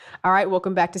All right,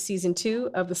 welcome back to season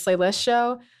 2 of the Slayyyleste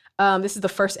Show. This is the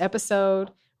first episode,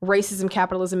 Racism,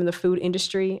 Capitalism in the Food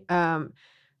Industry.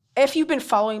 If you've been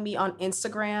following me on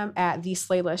Instagram at the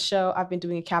Slayyyleste Show, I've been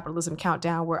doing a capitalism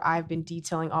countdown where I've been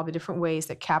detailing all the different ways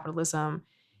that capitalism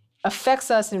affects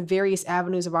us in various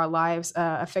avenues of our lives,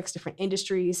 affects different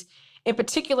industries. In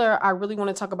particular, I really want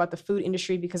to talk about the food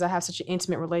industry because I have such an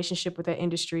intimate relationship with that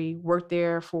industry, worked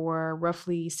there for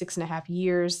roughly 6.5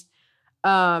 years.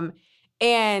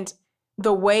 And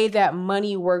the way that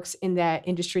money works in that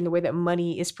industry and the way that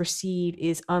money is perceived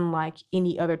is unlike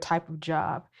any other type of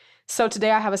job. So today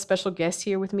I have a special guest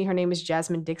here with me. Her name is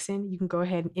Jasmine Dixon. You can go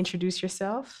ahead and introduce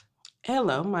yourself.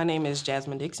 Hello, my name is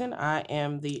Jasmine Dixon. I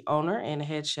am the owner and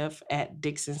head chef at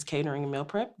Dixon's Catering and Meal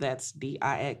Prep. That's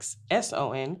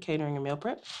Dixson Catering and Meal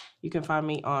Prep. You can find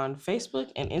me on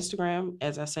Facebook and Instagram,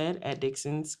 as I said, at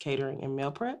Dixon's Catering and Meal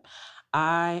Prep.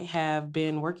 I have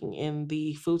been working in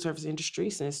the food service industry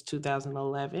since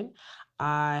 2011.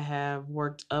 I have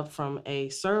worked up from a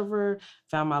server,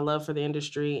 found my love for the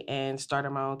industry, and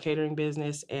started my own catering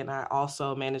business. And I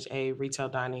also manage a retail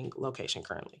dining location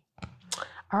currently.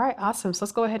 All right, awesome. So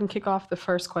let's go ahead and kick off the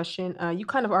first question. You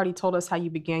kind of already told us how you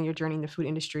began your journey in the food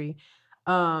industry.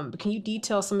 But can you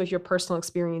detail some of your personal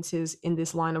experiences in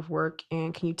this line of work?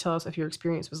 And can you tell us if your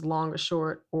experience was long or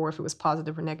short, or if it was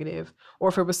positive or negative, or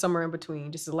if it was somewhere in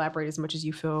between? Just elaborate as much as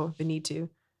you feel the need to.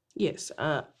 Yes,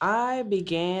 I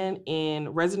began in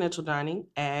residential dining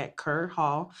at Kerr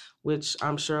Hall, which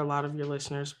I'm sure a lot of your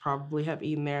listeners probably have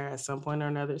eaten there at some point or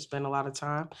another, spent a lot of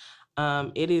time.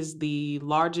 It is the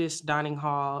largest dining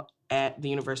hall at the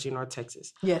University of North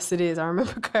Texas. Yes, it is. I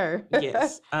remember Kerr.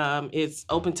 Yes. It's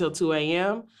open till 2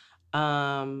 a.m.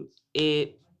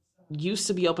 It used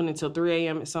to be open until 3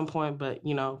 a.m. at some point, but,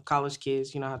 college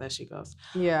kids, you know how that shit goes.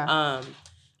 Yeah.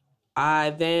 I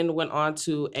then went on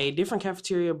to a different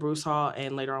cafeteria, Bruce Hall,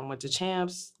 and later on went to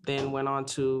Champs, then went on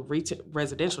to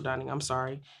retail dining,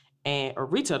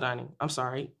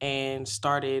 and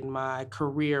started my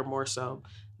career more so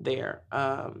there.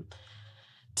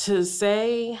 To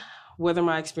say whether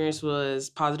my experience was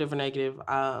positive or negative,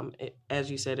 as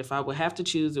you said, if I would have to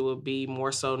choose, it would be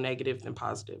more so negative than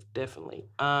positive, definitely.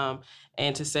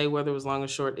 And to say whether it was long or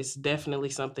short, it's definitely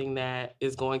something that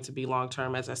is going to be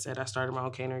long-term. As I said, I started my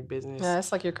own catering business. Yeah,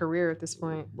 that's like your career at this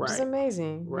point, right. Which is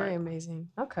amazing, right. Very amazing.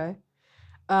 Okay.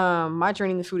 My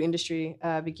journey in the food industry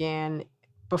began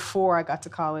before I got to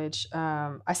college.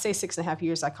 I say 6.5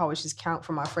 years. I always just count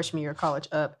from my freshman year of college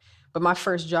up. But my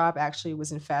first job actually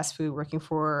was in fast food, working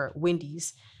for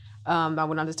Wendy's. I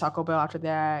went on to Taco Bell after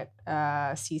that,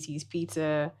 CC's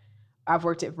Pizza. I've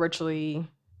worked at virtually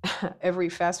every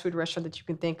fast food restaurant that you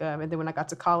can think of. And then when I got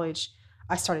to college,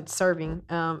 I started serving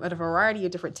at a variety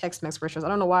of different Tex-Mex restaurants. I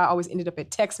don't know why I always ended up at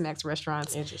Tex-Mex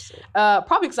restaurants. Interesting.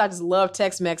 Probably because I just love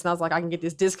Tex-Mex, and I was like, I can get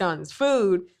this discount on this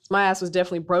food. My ass was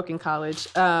definitely broke in college.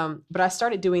 But I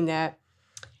started doing that.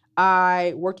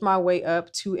 I worked my way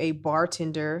up to a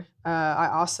bartender. I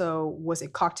also was a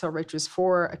cocktail waitress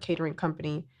for a catering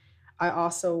company. I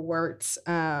also worked,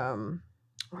 where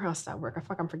else did I work? I feel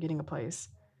like I'm forgetting a place.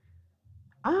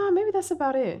 Maybe that's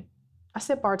about it. I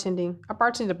said bartending. I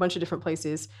bartended a bunch of different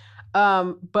places.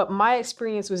 But my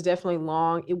experience was definitely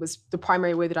long. It was the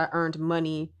primary way that I earned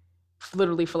money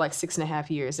literally for like 6.5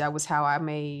 years. That was how I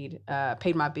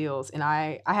paid my bills. And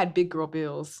I had big girl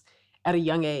bills at a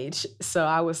young age. So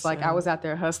I was like, I was out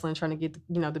there hustling, trying to get,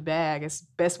 the bag as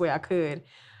best way I could.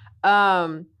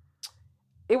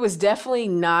 It was definitely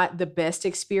not the best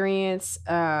experience.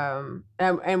 And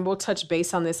we'll touch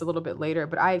base on this a little bit later,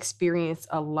 but I experienced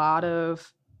a lot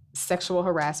of sexual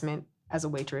harassment as a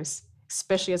waitress,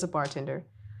 especially as a bartender.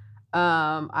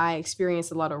 I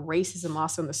experienced a lot of racism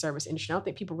also in the service industry. I don't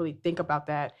think people really think about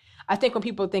that. I think when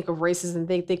people think of racism,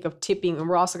 they think of tipping, and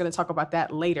we're also going to talk about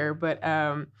that later. But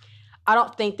I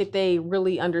don't think that they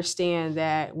really understand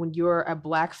that when you're a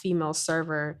Black female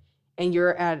server and you're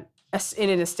in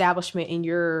an establishment and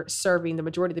you're serving, the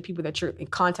majority of the people that you're in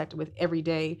contact with every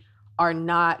day are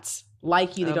not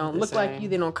like you. They don't look like you.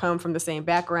 They don't come from the same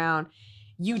background.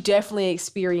 You definitely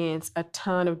experience a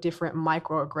ton of different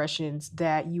microaggressions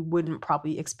that you wouldn't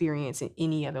probably experience in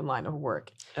any other line of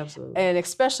work. Absolutely. And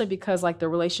especially because like the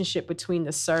relationship between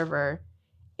the server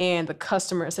and the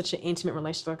customer is such an intimate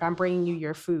relationship. Like, I'm bringing you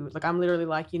your food. Like, I'm literally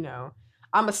like,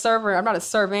 I'm a server. I'm not a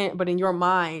servant, but in your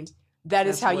mind,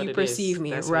 that's how you perceive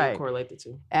me. That's right. How you correlate the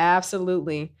two.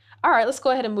 Absolutely. All right, let's go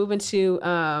ahead and move into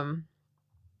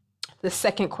the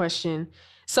second question.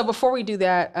 So before we do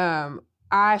that,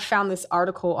 I found this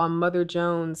article on Mother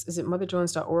Jones. Is it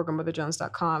motherjones.org or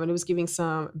motherjones.com? And it was giving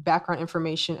some background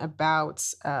information about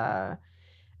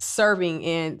serving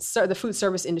in the food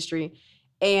service industry.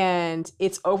 And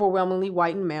it's overwhelmingly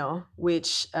white and male,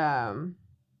 which I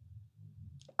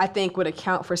think would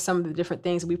account for some of the different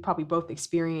things we've probably both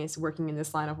experienced working in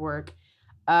this line of work.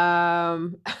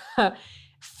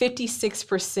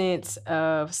 56%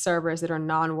 of servers that are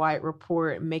non-white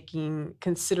report making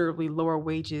considerably lower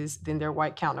wages than their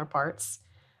white counterparts.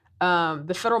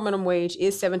 The federal minimum wage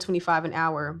is $7.25 an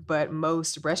hour, but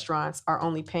most restaurants are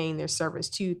only paying their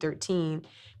servers $2.13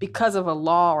 because of a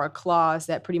law or a clause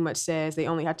that pretty much says they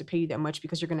only have to pay you that much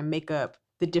because you're going to make up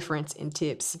the difference in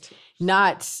tips,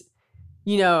 not,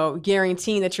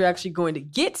 guaranteeing that you're actually going to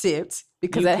get tipped,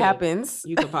 because that happens.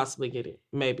 You could possibly get it,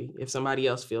 maybe, if somebody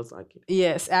else feels like it.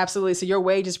 Yes, absolutely. So your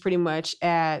wage is pretty much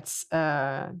at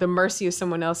the mercy of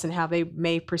someone else and how they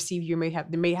may perceive you, how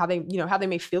they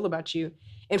may feel about you.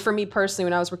 And for me personally,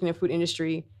 when I was working in the food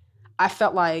industry, I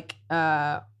felt like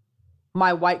my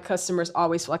white customers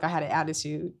always felt like I had an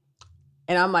attitude.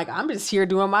 And I'm like, I'm just here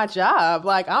doing my job.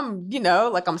 Like I'm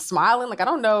smiling. Like I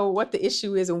don't know what the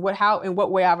issue is and in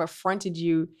what way I've affronted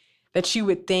you that you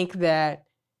would think that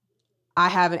I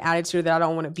have an attitude that I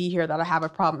don't want to be here, that I have a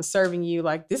problem serving you.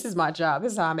 Like, this is my job.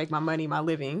 This is how I make my money, my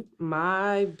living.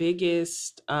 My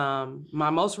biggest, my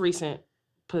most recent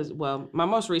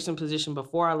position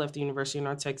before I left the University of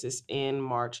North Texas in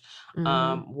March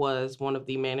was one of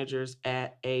the managers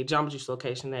at a Jamba Juice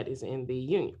location that is in the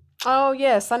Union. Oh,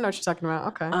 yes. I know what you're talking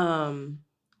about. Okay.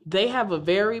 They have a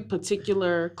very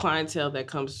particular clientele that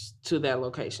comes to that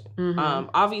location.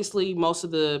 Obviously, most of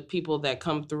the people that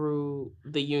come through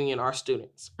the Union are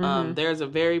students. There's a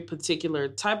very particular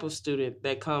type of student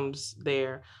that comes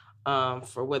there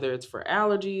for whether it's for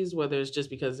allergies, whether it's just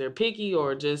because they're picky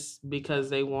or just because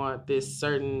they want this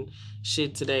certain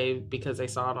shit today because they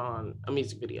saw it on a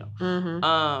music video.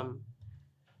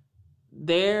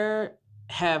 There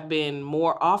have been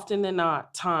more often than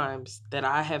not times that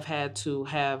I have had to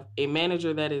have a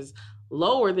manager that is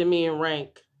lower than me in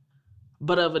rank,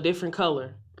 but of a different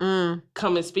color,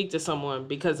 come and speak to someone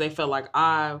because they felt like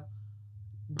I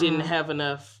didn't have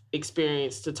enough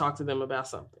experience to talk to them about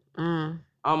something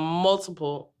on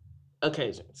multiple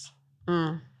occasions.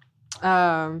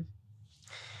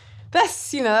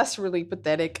 That's really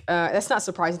pathetic. That's not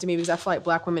surprising to me because I feel like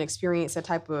Black women experience that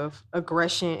type of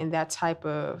aggression and that type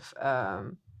of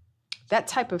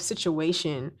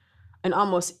situation in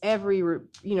almost every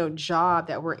job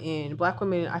that we're in. Black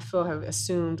women, I feel, have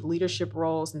assumed leadership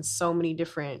roles in so many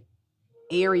different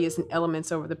areas and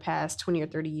elements over the past 20 or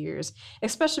 30 years,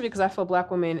 especially because I feel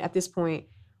Black women at this point,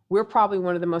 we're probably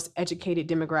one of the most educated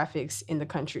demographics in the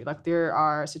country. Like there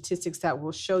are statistics that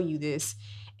will show you this.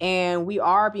 And we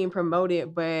are being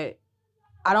promoted, but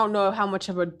I don't know how much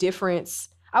of a difference.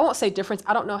 I won't say difference.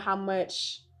 I don't know how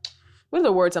much. What are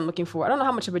the words I'm looking for? I don't know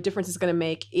how much of a difference it's going to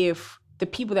make if the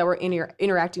people that we're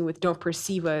interacting with don't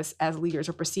perceive us as leaders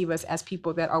or perceive us as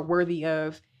people that are worthy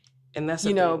of, and that's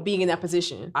being in that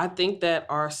position. I think that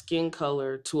our skin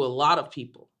color, to a lot of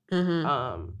people,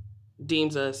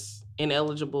 deems us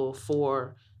ineligible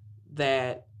for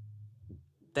that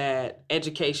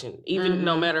education, even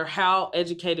no matter how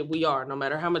educated we are, no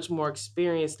matter how much more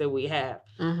experience that we have.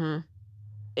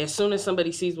 As soon as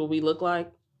somebody sees what we look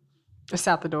like, it's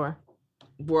out the door.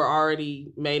 We're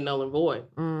already made null and void.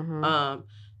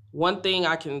 One thing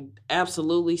I can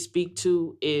absolutely speak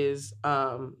to is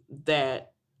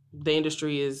that the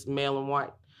industry is male and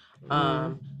white.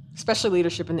 Especially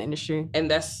leadership in the industry. And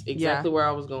that's exactly where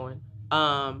I was going.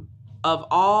 Of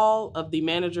all of the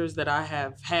managers that I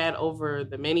have had over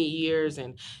the many years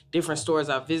and different stores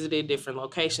I've visited, different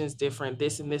locations, different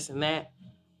this and this and that,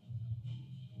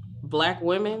 Black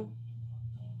women,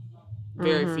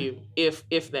 very few,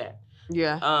 if that.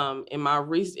 Yeah. In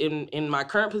my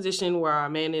current position where I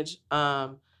manage,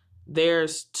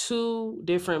 there's 2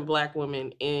 different Black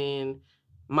women in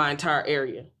my entire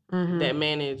area that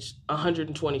manage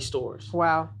 120 stores.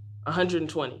 Wow.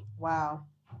 120. Wow.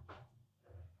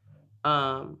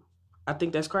 I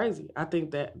think that's crazy. I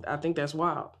think that's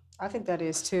wild. I think that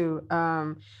is too.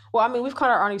 Well, I mean, we've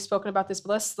kind of already spoken about this, but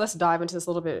let's dive into this a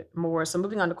little bit more. So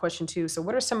moving on to question 2. So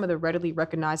what are some of the readily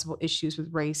recognizable issues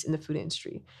with race in the food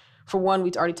industry? For one,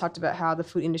 we've already talked about how the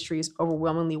food industry is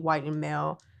overwhelmingly white and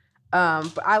male.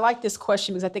 But I like this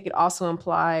question because I think it also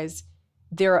implies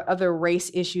there are other race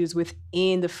issues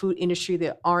within the food industry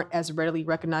that aren't as readily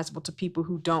recognizable to people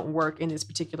who don't work in this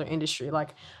particular industry.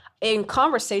 Like in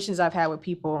conversations I've had with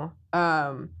people,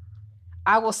 I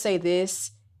will say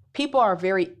this. People are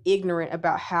very ignorant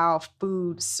about how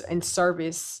food and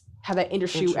service, how that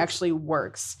industry actually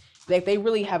works. Like they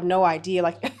really have no idea.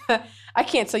 Like I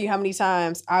can't tell you how many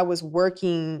times I was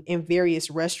working in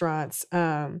various restaurants.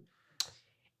 And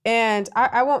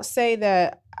I won't say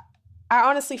that I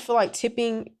honestly feel like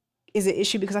tipping is an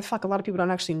issue because I feel like a lot of people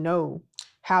don't actually know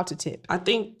how to tip. I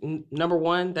think number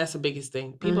one, that's the biggest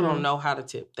thing. People don't know how to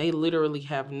tip. They literally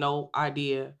have no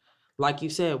idea, like you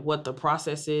said, what the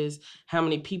process is, how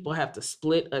many people have to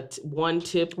split one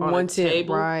tip on a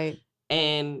table. Right.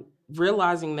 And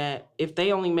realizing that if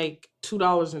they only make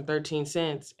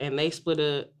 $2.13 and they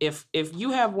split if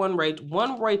you have one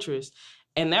waitress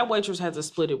and that waitress has to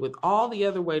split it with all the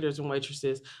other waiters and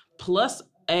waitresses plus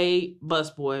a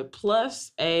busboy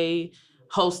plus a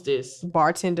hostess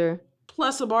bartender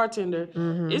plus a bartender,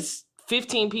 it's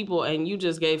 15 people and you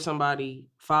just gave somebody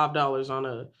 $5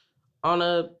 on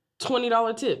a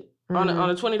 $20 tip. On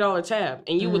a $20 tab,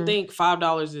 and you would think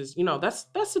 $5 is, you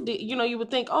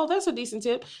would think, oh, that's a decent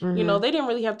tip. You know, they didn't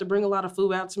really have to bring a lot of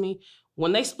food out to me.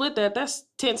 When they split that, that's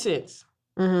 10 cents.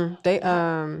 They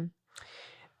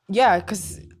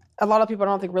because a lot of people I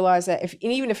don't think realize that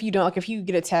even if you don't, like if you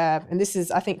get a tab, and this is,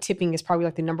 I think tipping is probably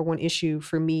like the number one issue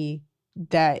for me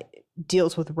that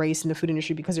deals with race in the food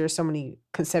industry because there are so many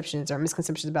conceptions or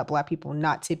misconceptions about Black people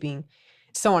not tipping,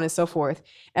 so on and so forth.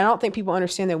 And I don't think people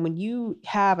understand that when you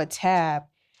have a tab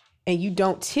and you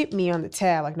don't tip me on the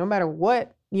tab, like no matter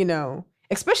what,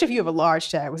 especially if you have a large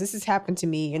tab, because this has happened to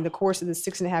me in the course of the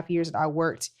 6.5 years that I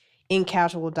worked in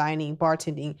casual dining,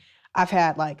 bartending. I've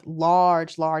had like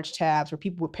large tabs where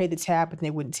people would pay the tab, but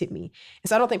they wouldn't tip me. And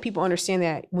so I don't think people understand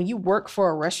that when you work for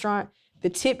a restaurant, the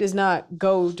tip does not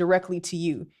go directly to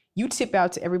you. You tip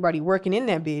out to everybody working in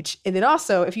that bitch. And then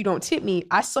also, if you don't tip me,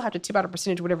 I still have to tip out a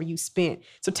percentage of whatever you spent.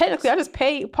 So technically, I just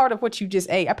pay part of what you just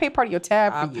ate. I paid part of your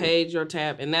tab for you. I paid your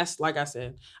tab. And that's, like I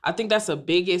said, I think that's the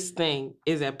biggest thing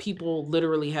is that people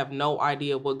literally have no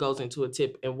idea what goes into a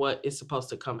tip and what is supposed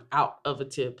to come out of a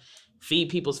tip. Feed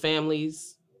people's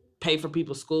families, pay for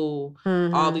people's school,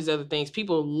 all these other things.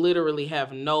 People literally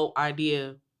have no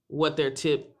idea what their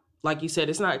tip, like you said,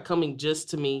 it's not coming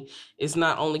just to me. It's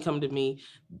not only coming to me.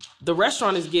 The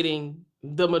restaurant is getting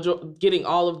getting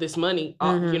all of this money.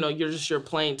 You're just your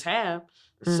plain tab.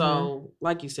 So,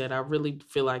 like you said, I really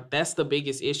feel like that's the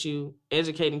biggest issue: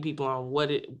 educating people on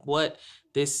what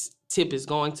this tip is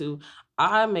going to.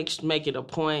 I make it a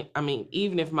point. I mean,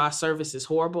 even if my service is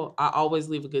horrible, I always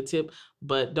leave a good tip.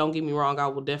 But don't get me wrong, I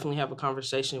will definitely have a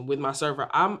conversation with my server.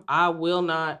 I will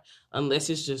not, unless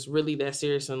it's just really that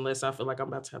serious, unless I feel like I'm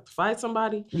about to have to fight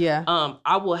somebody. Yeah.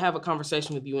 I will have a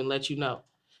conversation with you and let you know.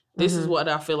 This is what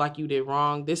I feel like you did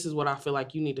wrong. This is what I feel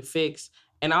like you need to fix.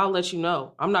 And I'll let you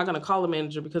know. I'm not going to call a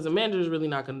manager because a manager is really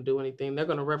not going to do anything. They're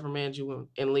going to reprimand you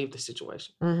and leave the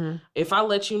situation. If I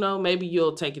let you know, maybe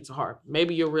you'll take it to heart.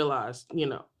 Maybe you'll realize,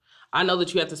 I know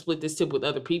that you have to split this tip with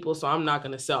other people, so I'm not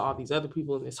going to sell all these other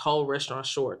people in this whole restaurant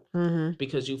short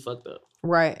because you fucked up.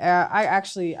 Right.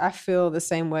 I feel the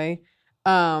same way.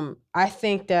 I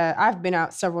think that I've been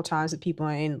out several times with people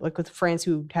and like with friends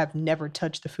who have never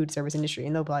touched the food service industry,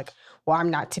 and they'll be like, well,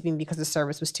 I'm not tipping because the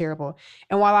service was terrible.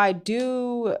 And while I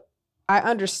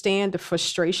understand the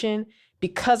frustration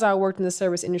because I worked in the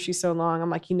service industry so long,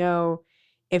 I'm like,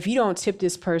 if you don't tip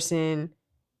this person,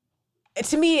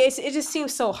 to me, it just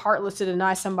seems so heartless to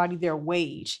deny somebody their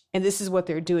wage. And this is what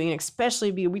they're doing. And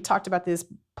especially, we talked about this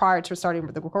prior to starting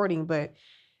with the recording, but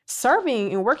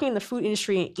serving and working in the food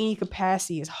industry in any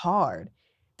capacity is hard.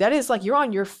 That is like, you're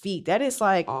on your feet. That is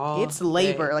like, it's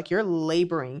labor. Like you're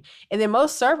laboring. And then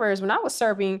most servers, when I was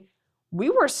serving, we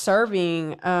would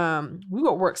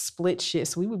work split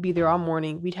shifts. We would be there all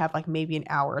morning. We'd have like maybe an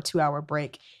hour or 2 hour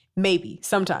break. Maybe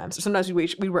sometimes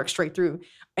we work straight through,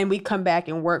 and we come back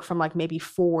and work from like maybe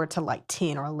 4 to like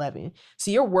 10 or 11. So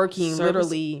you're working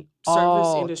literally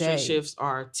all service industry day. Shifts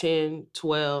are 10,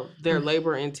 12. They're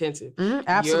labor intensive.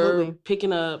 Absolutely. You're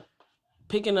picking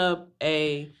up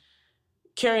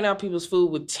carrying out people's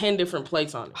food with 10 different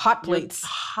plates on it. Hot plates.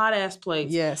 Hot ass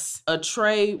plates. Yes. A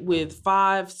tray with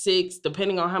 5, 6,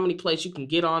 depending on how many plates you can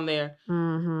get on there.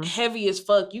 Heavy as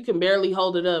fuck. You can barely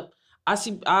hold it up.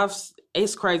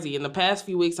 It's crazy. In the past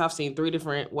few weeks, I've seen 3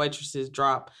 different waitresses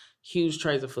drop huge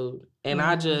trays of food. And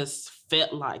I just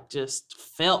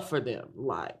felt for them.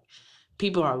 Like,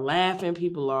 people are laughing.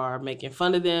 People are making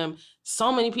fun of them. So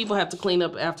many people have to clean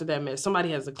up after that mess.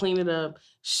 Somebody has to clean it up.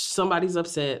 Somebody's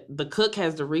upset. The cook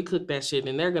has to recook that shit,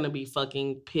 and they're going to be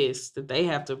fucking pissed that they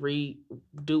have to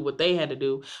redo what they had to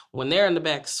do when they're in the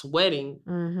back sweating,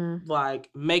 like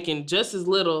making just as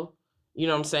little, you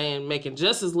know what I'm saying? Making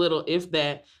just as little, if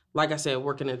that, like I said,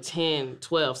 working a 10,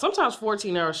 12, sometimes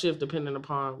 14-hour shift, depending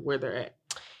upon where they're at.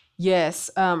 Yes.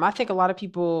 I think a lot of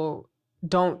people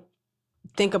don't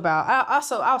think about,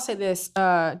 I'll say this,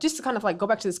 just to kind of like go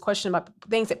back to this question about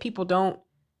things that people don't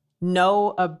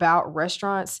know about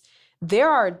restaurants. There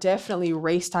are definitely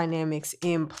race dynamics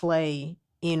in play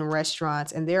in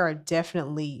restaurants, and there are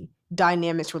definitely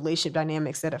relationship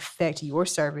dynamics that affect your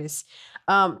service.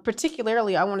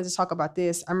 Particularly, I wanted to talk about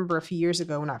this. I remember a few years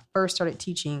ago when I first started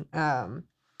teaching.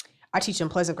 I teach in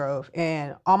Pleasant Grove,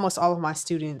 and almost all of my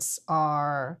students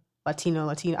are Latino.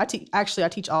 I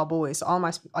teach all boys. So all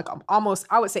my, almost,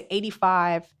 I would say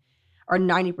 85 or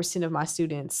 90% of my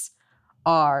students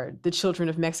are the children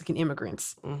of Mexican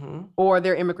immigrants, or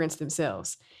they're immigrants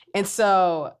themselves. And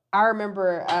so I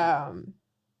remember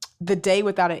the day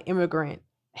without an immigrant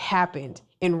happened,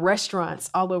 and restaurants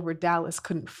all over Dallas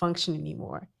couldn't function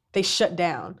anymore. They shut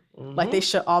down. Like, they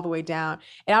shut all the way down.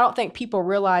 And I don't think people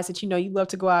realize that, you love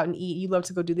to go out and eat, you love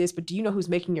to go do this, but do you know who's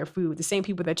making your food? The same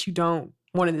people that you don't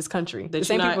want in this country. The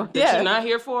same people that you're not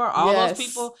here for, all those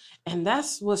people. And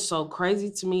that's what's so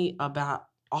crazy to me about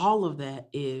all of that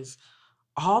is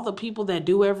all the people that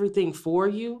do everything for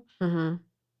you,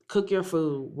 cook your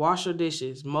food, wash your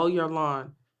dishes, mow your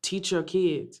lawn, teach your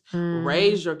kids,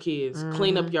 raise your kids,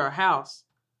 clean up your house.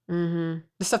 The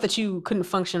stuff that you couldn't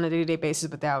function on a day-to-day basis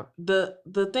without.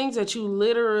 The things that you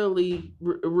literally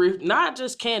not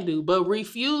just can't do, but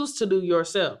refuse to do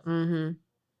yourself. Those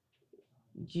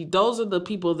are the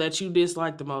people that you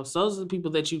dislike the most. Those are the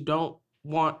people that you don't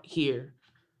want here.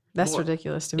 That's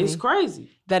ridiculous to me. It's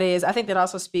crazy. That is. I think that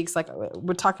also speaks, like,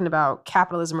 we're talking about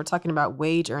capitalism, we're talking about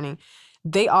wage earning.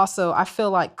 They also, I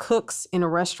feel like cooks in a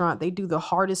restaurant, they do the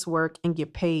hardest work and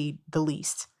get paid the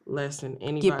least. Less than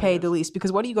anybody get paid else. The least,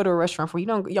 because what do you go to a restaurant for? You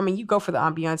go for the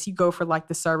ambiance, you go for like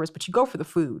the service, but you go for the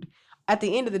food. At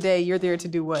the end of the day, you're there to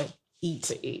do what? Eat.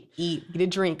 To eat. Get a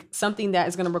drink. Something that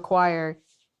is going to require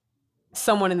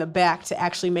someone in the back to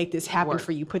actually make this happen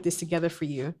for you, put this together for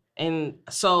you. And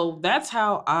so that's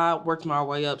how I worked my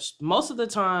way up. Most of the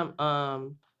time,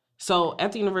 so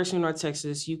at the University of North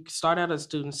Texas, you start out as a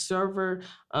student server,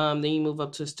 then you move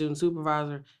up to a student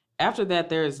supervisor. After that,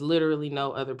 there is literally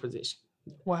no other position.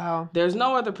 Wow. There's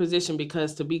no other position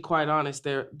because, to be quite honest,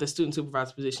 the student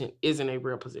supervisor position isn't a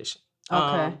real position.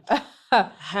 Okay.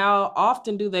 How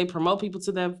often do they promote people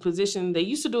to that position? They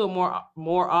used to do it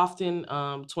more often,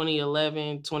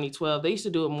 2011, 2012. They used to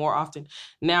do it more often.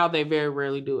 Now they very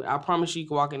rarely do it. I promise you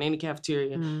can walk in any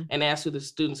cafeteria and ask who the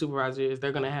student supervisor is.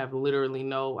 They're going to have literally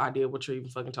no idea what you're even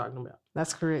fucking talking about.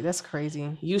 That's correct. That's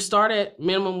crazy. You start at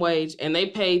minimum wage, and they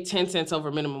pay 10 cents over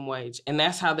minimum wage, and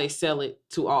that's how they sell it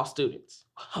to all students.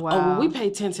 Wow. Oh, well, we pay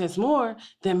 10 cents more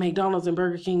than McDonald's and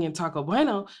Burger King and Taco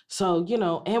Bueno. So,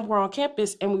 and we're on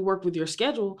campus and we work with your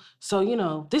schedule.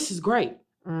 So, this is great.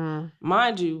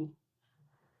 Mind you,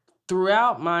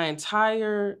 throughout my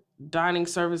entire dining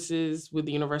services with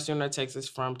the University of North Texas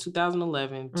from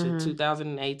 2011 to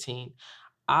 2018,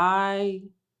 I've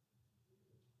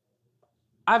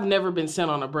never been sent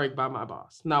on a break by my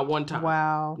boss. Not one time.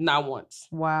 Wow. Not once.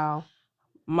 Wow.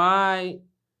 My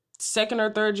second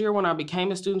or third year when I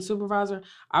became a student supervisor,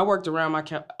 I worked around my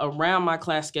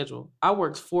class schedule. I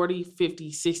worked 40,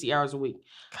 50, 60 hours a week.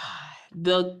 God.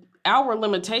 The hour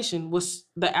limitation was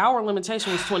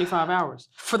 25 hours.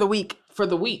 For the week.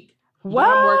 What? But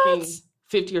I'm working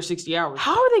 50 or 60 hours.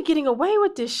 How are they getting away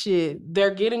with this shit?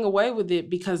 They're getting away with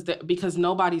it because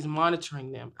nobody's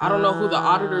monitoring them. I don't know who the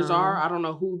auditors are. I don't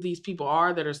know who these people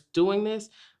are that are doing this.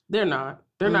 They're not.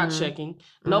 They're not checking.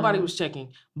 Nobody was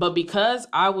checking. But because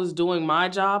I was doing my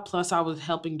job, plus I was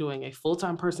helping doing a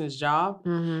full-time person's job,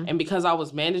 and because I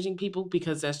was managing people,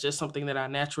 because that's just something that I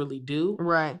naturally do,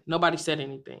 right? Nobody said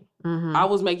anything. I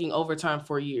was making overtime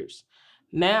for years.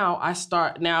 Now at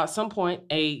some point,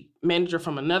 a manager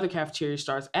from another cafeteria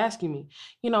starts asking me,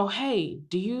 hey,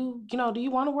 do you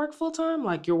want to work full-time?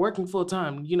 Like, you're working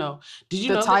full-time, did you know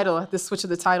the title, the switch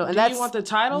of the title. And do you want the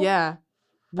title? Yeah.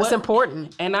 That's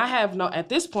important. And at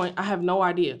this point, I have no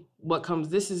idea what comes.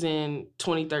 This is in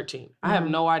 2013. I have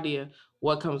no idea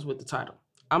what comes with the title.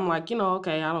 I'm like,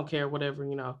 okay, I don't care, whatever,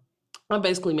 I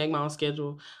basically make my own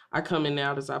schedule. I come in and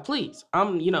out as I please.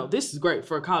 This is great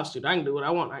for a college student. I can do what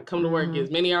I want. I come to work, get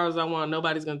as many hours as I want.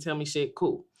 Nobody's going to tell me shit.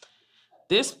 Cool.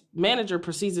 This manager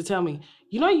proceeds to tell me,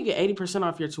 you get 80%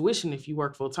 off your tuition if you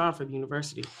work full time for the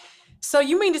university. So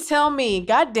you mean to tell me,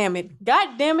 God damn it.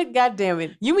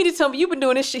 You mean to tell me you've been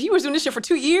doing this shit? He was doing this shit for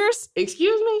 2 years?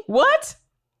 Excuse me? What?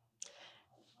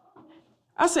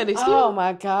 I said, excuse me. Oh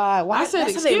my God. Why?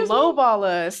 That's how they lowball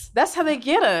us. That's how they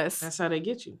get us. That's how they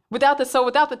get you. Without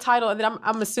the title, and then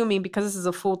I'm assuming because this is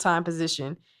a full-time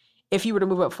position, if you were to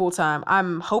move up full-time,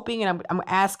 I'm hoping and I'm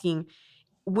asking,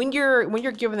 when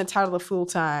you're given the title of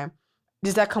full-time,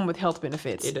 does that come with health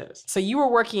benefits? It does. So you were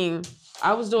working.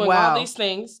 I was doing all these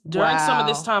things. During some of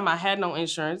this time, I had no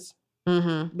insurance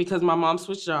because my mom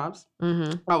switched jobs.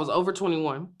 I was over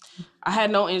 21. I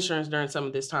had no insurance during some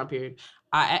of this time period.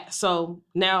 So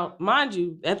now, mind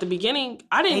you, at the beginning,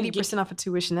 I didn't 80% off of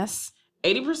tuition. That's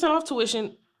 80% off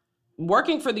tuition.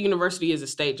 Working for the university is a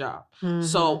state job. Mm-hmm.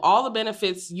 So all the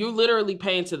benefits, you literally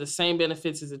pay into the same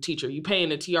benefits as a teacher. You pay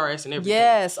into TRS and everything.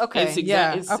 Yes, okay.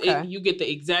 You get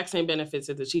the exact same benefits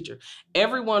as a teacher.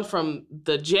 Everyone from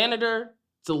the janitor,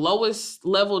 the lowest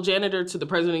level janitor, to the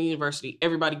president of the university,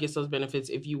 everybody gets those benefits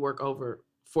if you work over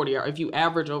 40 hours, if you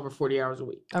average over 40 hours a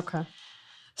week. Okay.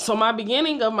 So my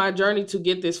beginning of my journey to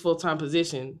get this full-time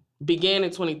position began in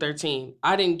 2013.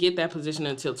 I didn't get that position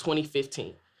until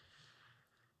 2015.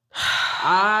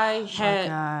 I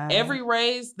had every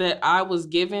raise that I was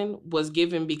given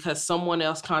because someone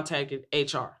else contacted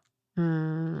HR.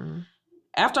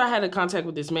 After I had a contact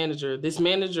with this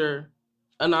manager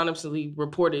anonymously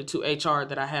reported to HR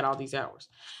that I had all these hours.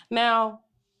 Now,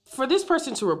 for this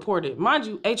person to report it, mind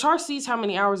you, HR sees how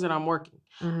many hours that I'm working.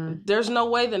 Mm-hmm. There's no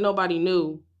way that nobody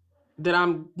knew that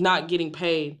I'm not getting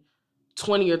paid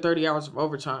 20 or 30 hours of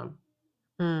overtime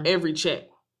every check.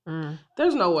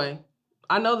 There's no way.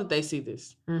 I know that they see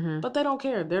this, but they don't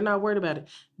care. They're not worried about it.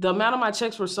 The amount of my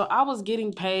checks were I was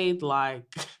getting paid like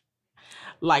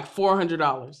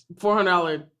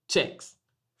 $400 checks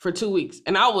for 2 weeks.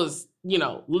 And I was,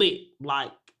 lit.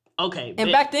 Like, okay.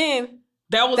 And back then,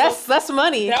 that's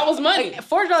money. That was money. Like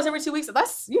 $400 every 2 weeks.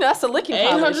 That's that's a lick in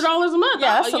college. $800 a month.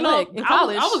 Yeah, that's a lick in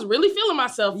college. I was really feeling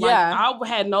myself. Like, I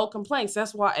had no complaints.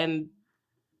 That's why. And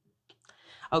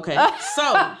okay,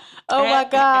 so oh my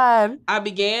God, I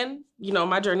began,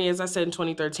 my journey, as I said, in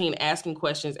 2013, asking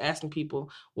questions, asking people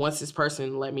once this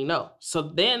person let me know. So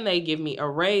then they give me a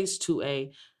raise to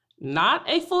not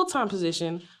a full-time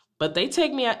position, but they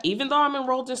take me out, even though I'm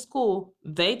enrolled in school,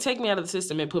 they take me out of the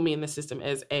system and put me in the system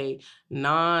as a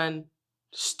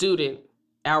non-student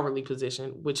hourly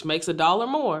position, which makes $1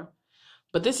 more.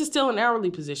 But this is still an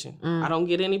hourly position. I don't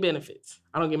get any benefits.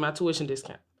 I don't get my tuition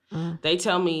discount. They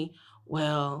tell me,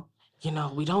 well,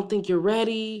 we don't think you're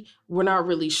ready. We're not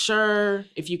really sure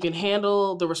if you can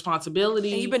handle the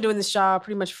responsibility. And you've been doing this job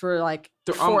pretty much for like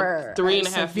 3.5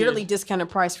 years. Severely discounted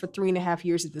price for 3.5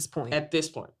 years at this point. At this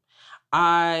point.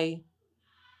 I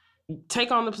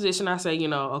take on the position. I say,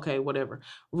 okay, whatever.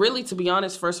 Really, to be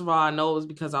honest, first of all, I know it was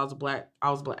because I was black.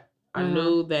 I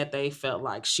knew that they felt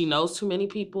like she knows too many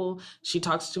people. She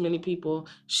talks to too many people.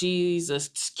 She's a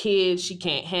kid. She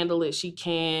can't handle it. She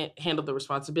can't handle the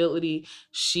responsibility.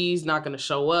 She's not going to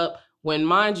show up. When,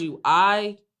 mind you,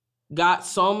 I got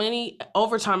so many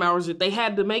overtime hours that they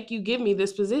had to make you give me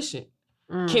this position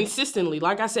consistently.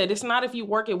 Like I said, it's not if you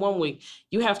work it 1 week.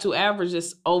 You have to average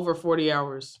this over 40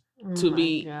 hours to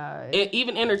be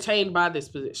even entertained by this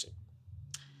position.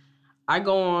 I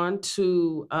go on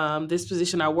to this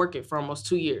position. I work it for almost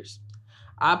 2 years.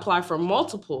 I apply for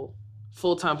multiple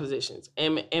full-time positions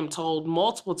and am told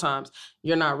multiple times,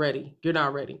 you're not ready. You're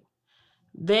not ready.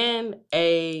 Then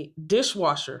a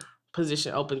dishwasher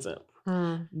position opens up.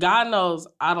 God knows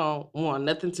I don't want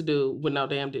nothing to do with no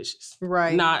damn dishes.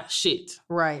 Right. Not shit.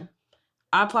 Right.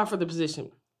 I apply for the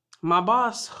position. My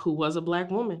boss, who was a black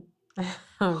woman,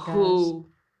 who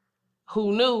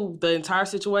knew the entire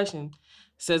situation,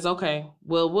 says, okay,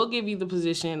 well, we'll give you the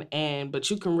position, but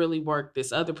you can really work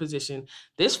this other position,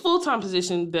 this full-time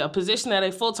position, the position that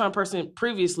a full-time person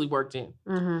previously worked in.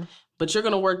 But you're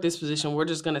going to work this position. We're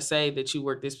just going to say that you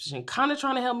work this position, kind of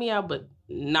trying to help me out, but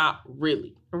not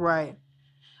really. Right.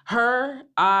 Her,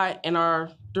 I, and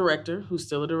our director, who's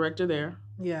still a director there,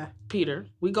 Peter,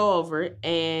 we go over it,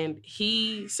 and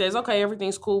he says, okay,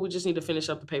 everything's cool. We just need to finish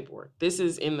up the paperwork. This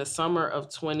is in the summer of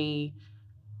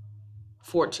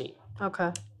 2014.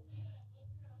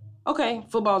 Okay,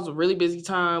 football's a really busy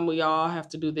time. We all have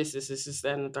to do this, that,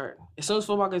 and the third. As soon as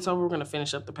football gets over, we're going to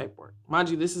finish up the paperwork. Mind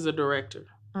you, this is a director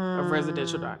of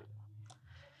residential dining.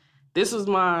 This was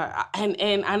my,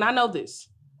 and I know this.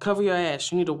 Cover your ass.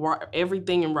 You need to write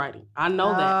everything in writing. I know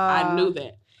that. I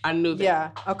knew that.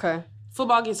 Yeah, okay.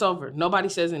 Football gets over. Nobody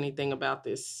says anything about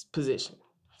this position.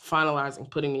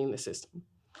 Finalizing, putting me in the system.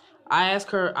 I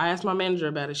asked my manager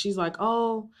about it. She's like,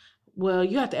 oh, well,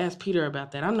 you have to ask Peter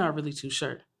about that. I'm not really too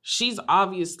sure. She's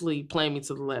obviously playing me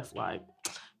to the left, like,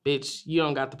 bitch, you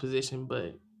don't got the position,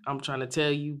 but I'm trying to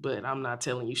tell you, but I'm not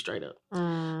telling you straight up.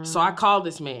 So I call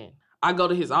this man. I go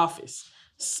to his office.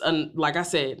 Like I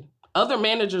said, other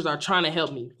managers are trying to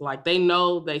help me. Like, they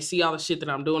know, they see all the shit that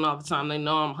I'm doing all the time. They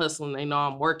know I'm hustling. They know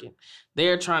I'm working.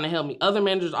 They're trying to help me. Other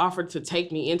managers offered to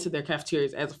take me into their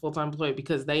cafeterias as a full-time employee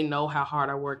because they know how hard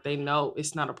I work. They know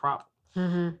it's not a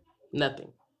problem.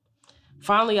 Nothing.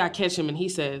 Finally, I catch him and he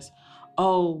says,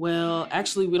 oh, well,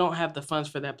 actually, we don't have the funds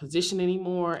for that position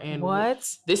anymore. And what?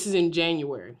 This is in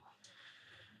January.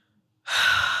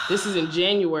 This is in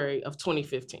January of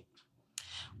 2015.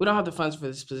 we don't have the funds for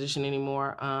this position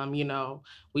anymore.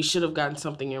 We should have gotten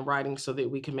something in writing so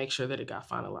that we can make sure that it got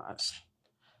finalized.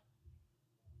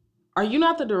 Are you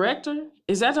not the director?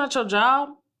 Is that not your job?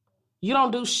 You don't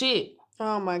do shit.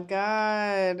 Oh my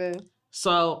God.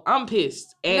 So I'm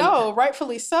pissed. And no,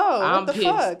 rightfully so. I'm what the pissed.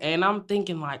 Fuck? And I'm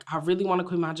thinking like, I really want to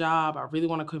quit my job.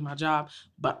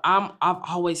 But I've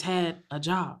always had a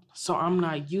job. So I'm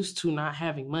not used to not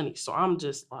having money. So I'm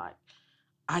just like,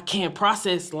 I can't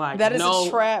process like that is no a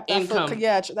trap. income.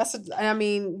 I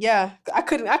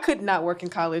could not work in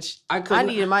college. I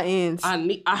needed my ends. I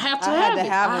have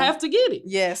to get it.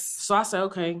 Yes. So I said,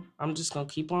 okay, I'm just gonna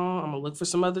keep on. I'm gonna look for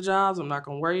some other jobs. I'm not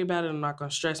gonna worry about it. I'm not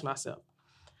gonna stress myself.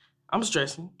 I'm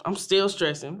stressing. I'm still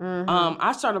stressing. Mm-hmm.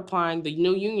 I started applying. The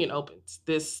new union opens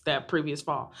that previous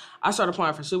fall. I started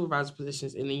applying for supervisor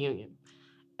positions in the union.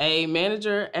 A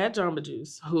manager at Jamba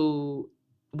Juice who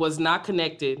was not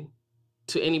connected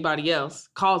to anybody else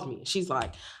calls me. She's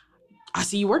like, I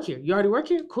see you work here. You already work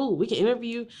here? Cool. We can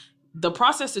interview you. The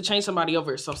process to change somebody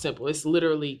over is so simple. It's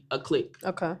literally a click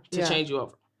to change you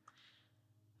over.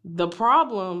 The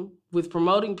problem with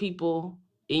promoting people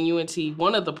in UNT,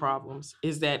 one of the problems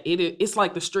is that it's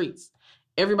like the streets.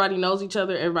 Everybody knows each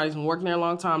other. Everybody's been working there a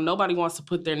long time. Nobody wants to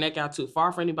put their neck out too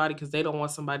far for anybody because they don't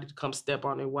want somebody to come step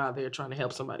on it while they're trying to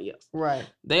help somebody else. Right.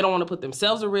 They don't want to put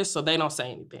themselves at risk, so they don't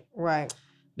say anything. Right.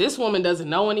 This woman doesn't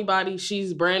know anybody.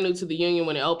 She's brand new to the union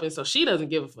when it opens, so she doesn't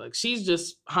give a fuck. She's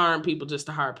just hiring people just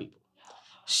to hire people.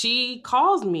 She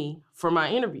calls me for my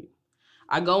interview.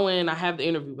 I go in, I have the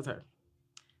interview with her.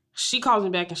 She calls me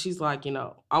back and she's like,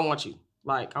 I want you.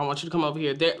 Like, I want you to come over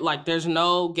here. There's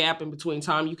no gap in between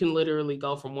time. You can literally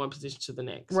go from one position to the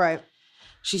next. Right.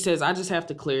 She says, I just have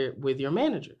to clear it with your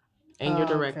manager and your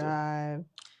director. God.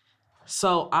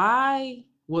 So I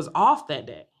was off that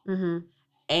day. Mm-hmm.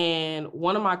 And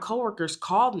one of my coworkers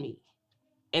called me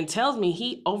and tells me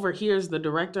he overhears the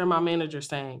director and my manager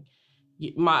saying,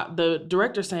 the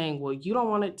director saying, well, you don't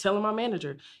want to, telling my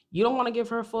manager, you don't want to give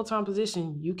her a full-time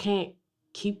position. You can't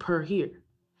keep her here.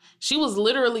 She was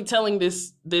literally telling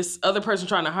this other person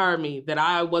trying to hire me that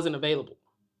I wasn't available.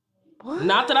 What?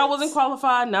 Not that I wasn't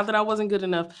qualified, not that I wasn't good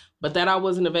enough, but that I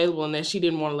wasn't available and that she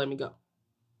didn't want to let me go.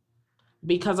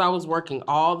 Because I was working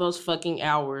all those fucking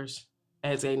hours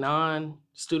as a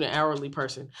non-student hourly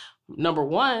person. Number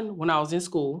one, when I was in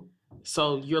school,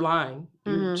 so you're lying.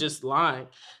 You're just lying.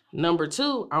 Number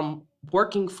two, I'm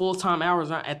working full-time hours.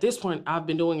 At this point, I've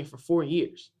been doing it for 4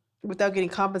 years. Without getting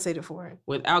compensated for it.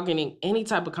 Without getting any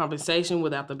type of compensation,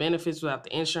 without the benefits, without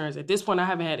the insurance. At this point, I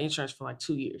haven't had insurance for like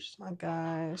 2 years. My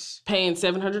gosh. Paying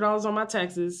 $700 on my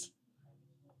taxes.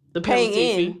 The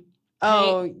penalty fee.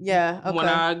 Oh, yeah. Okay. When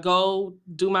I go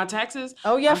do my taxes.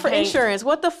 Oh, yeah, for insurance.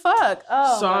 What the fuck?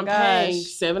 Oh, so I'm paying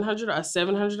a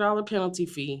 $700 penalty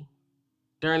fee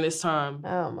during this time.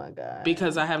 Oh, my God.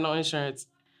 Because I have no insurance.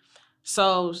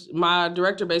 So my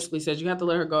director basically says, you have to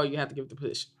let her go. You have to give the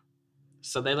position.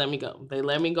 So they let me go. They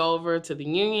let me go over to the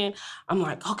union. I'm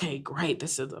like, okay, great.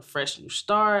 This is a fresh new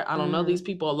start. I don't know these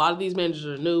people. A lot of these managers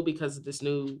are new because of this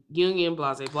new union,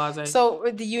 blase, blase. So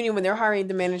the union, when they're hiring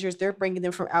the managers, they're bringing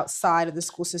them from outside of the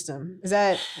school system. Is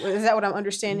that what I'm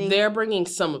understanding? They're bringing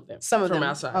some of them from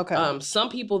outside. Okay. Some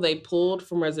people they pulled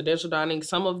from residential dining.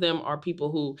 Some of them are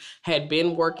people who had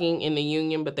been working in the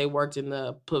union, but they worked in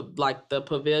the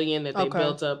pavilion that they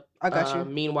built up. I got you.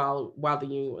 Meanwhile, while the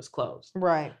union was closed.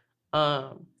 Right.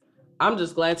 I'm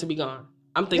just glad to be gone.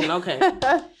 I'm thinking, okay,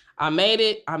 I made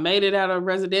it out of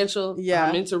residential. Yeah.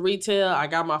 I'm into retail. I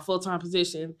got my full-time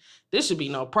position. This should be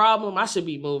no problem. I should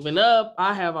be moving up.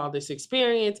 I have all this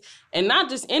experience, and not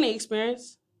just any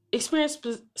experience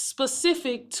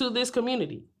specific to this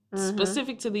community,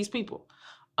 specific to these people.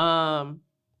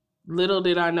 Little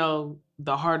did I know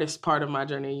the hardest part of my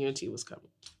journey at UNT was coming.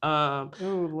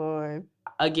 Oh, Lord.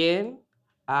 Again,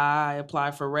 I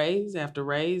applied for raise after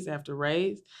raise after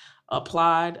raise,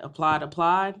 applied,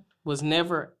 was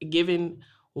never given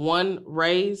one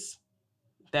raise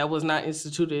that was not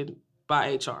instituted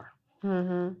by HR.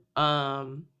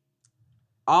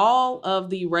 All of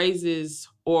the raises,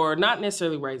 or not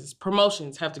necessarily raises,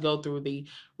 promotions have to go through the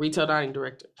retail dining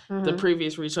director. The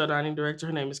previous retail dining director,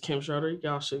 her name is Kim Schroeder.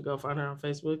 Y'all should go find her on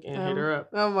Facebook and hit her up.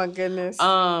 Oh my goodness.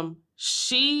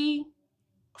 She,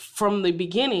 from the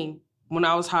beginning, when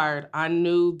I was hired, I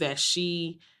knew that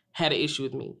she had an issue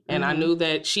with me. And I knew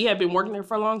that she had been working there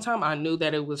for a long time. I knew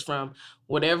that it was from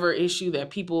whatever issue that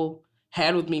people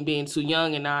had with me being too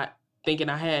young and not thinking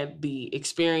I had the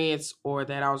experience or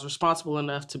that I was responsible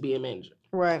enough to be a manager.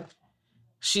 Right.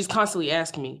 She's constantly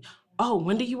asking me, oh,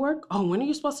 when do you work? Oh, when are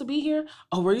you supposed to be here?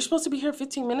 Oh, were you supposed to be here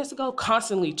 15 minutes ago?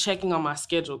 Constantly checking on my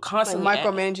schedule. Constantly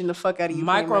micromanaging the fuck out of you.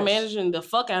 Micromanaging the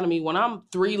fuck out of me when I'm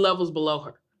 3 levels below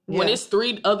her. Yeah. When it's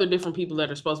 3 other different people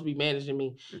that are supposed to be managing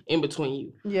me in between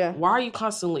you. Yeah. Why are you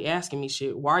constantly asking me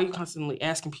shit? Why are you constantly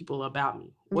asking people about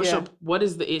me? What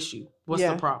is the issue? What's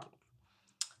the problem?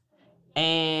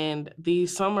 And the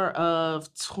summer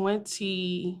of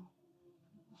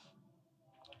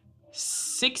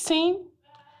 2016,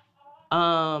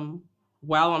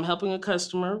 while I'm helping a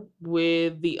customer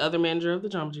with the other manager of the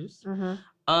Jamba Juice,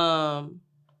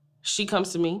 she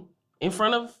comes to me in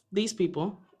front of these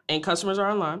people, and customers are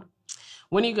online.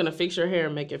 When are you going to fix your hair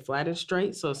and make it flat and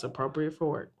straight so it's appropriate for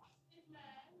work?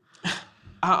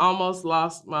 I almost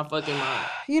lost my fucking mind.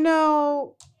 You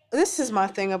know, this is my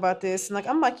thing about this. And like,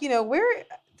 I'm like, you know,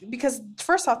 because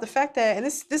first off, the fact that, and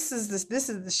this is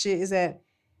the shit, is that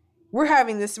we're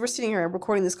sitting here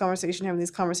recording this conversation, having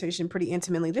this conversation pretty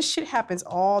intimately. This shit happens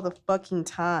all the fucking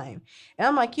time. And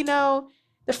I'm like, you know,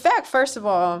 the fact, first of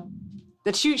all,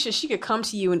 that she could come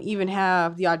to you and even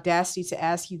have the audacity to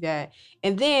ask you that.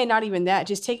 And then not even that,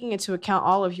 just taking into account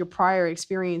all of your prior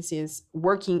experiences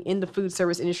working in the food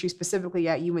service industry, specifically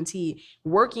at UNT,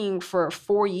 working for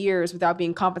 4 years without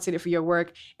being compensated for your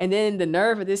work. And then the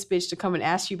nerve of this bitch to come and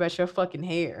ask you about your fucking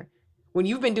hair. When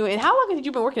you've been doing, and how long have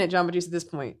you been working at Jamba Juice at this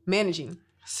point? Managing?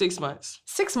 6 months.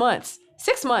 6 months.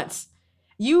 6 months.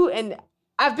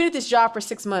 I've been at this job for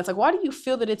 6 months. Like, why do you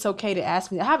feel that it's okay to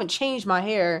ask me that? I haven't changed my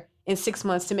hair in 6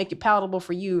 months to make it palatable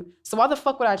for you. So why the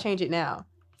fuck would I change it now?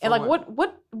 And like,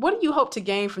 what do you hope to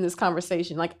gain from this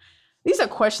conversation? Like, these are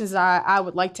questions that I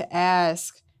would like to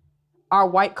ask our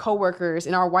white coworkers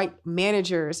and our white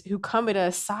managers who come at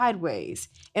us sideways.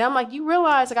 And I'm like, you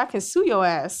realize, like, I can sue your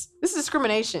ass. This is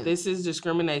discrimination. This is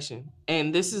discrimination.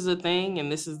 And this is a thing,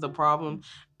 and this is the problem.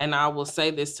 And I will say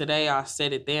this today. I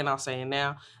said it then. I'll say it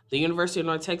now. The University of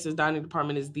North Texas dining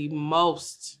department is the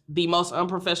most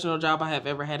unprofessional job I have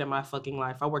ever had in my fucking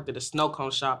life. I worked at a snow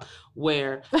cone shop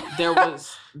where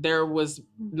there was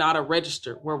not a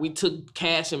register, where we took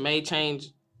cash and made change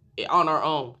on our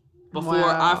own. Before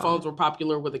iPhones were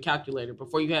popular with a calculator,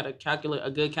 before you had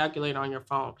a good calculator on your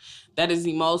phone. That is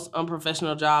the most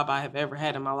unprofessional job I have ever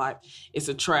had in my life. It's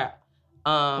a trap.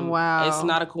 It's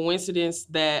not a coincidence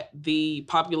that the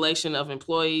population of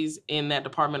employees in that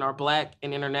department are Black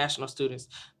and international students.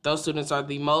 Those students are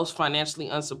the most financially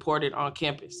unsupported on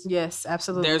campus. Yes,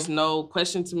 absolutely. There's no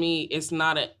question to me. It's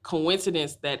not a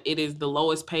coincidence that it is the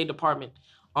lowest paid department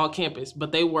on campus,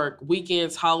 but they work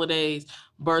weekends, holidays,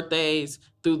 birthdays,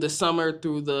 through the summer,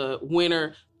 through the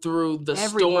winter, through the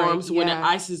storms. When the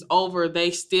ice is over, they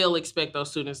still expect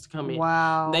those students to come in.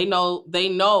 Wow. They know,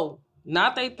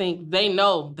 not they think, they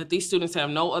know that these students have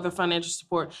no other financial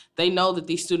support. They know that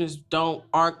these students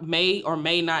may or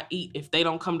may not eat if they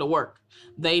don't come to work.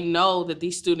 They know that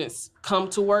these students come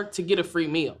to work to get a free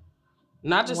meal.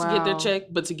 Not just to get their check,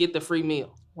 but to get the free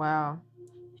meal. Wow.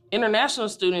 International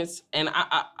students, and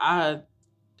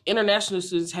international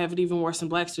students have it even worse than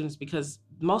Black students because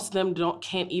most of them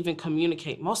can't even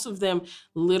communicate. Most of them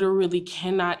literally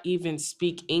cannot even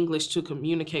speak English to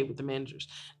communicate with the managers.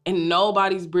 And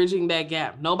nobody's bridging that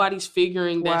gap. Nobody's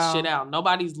figuring that shit out.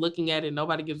 Nobody's looking at it.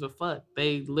 Nobody gives a fuck.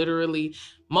 They literally,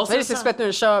 they just expect them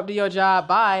to show up to your job.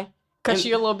 Bye. Cut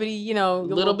you a little bitty,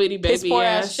 little bitty baby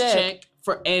ass check.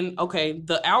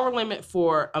 The hour limit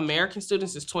for American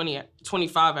students is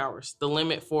 25 hours. The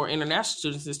limit for international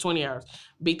students is 20 hours.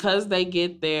 Because they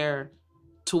get their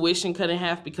tuition cut in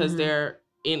half because they're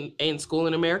in school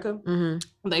in America,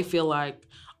 they feel like,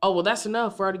 oh, well, that's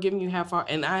enough. We're already giving you half our...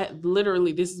 And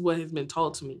this is what has been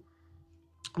told to me.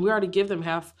 We already give them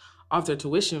half off their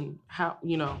tuition. How,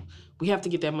 we have to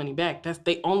get that money back.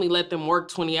 They only let them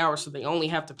work 20 hours, so they only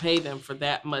have to pay them for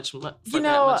that much labor.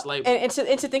 And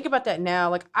to think about that now,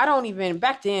 like, I don't even,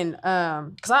 back then,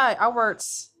 because I worked,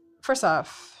 first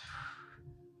off,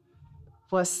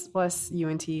 bless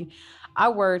UNT, I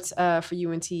worked for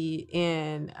UNT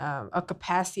in a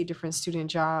capacity of different student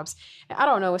jobs. And I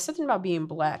don't know, it's something about being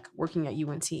Black working at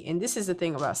UNT. And this is the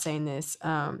thing about saying this.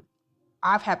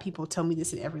 I've had people tell me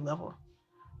this at every level.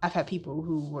 I've had people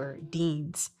who were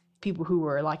deans, people who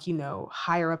were like,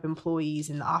 higher up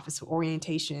employees in the Office of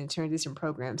Orientation and Transition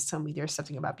Programs tell me there's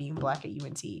something about being Black at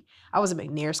UNT. I was at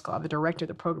McNair School. The director of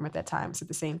the program at that time said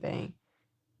the same thing.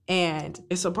 And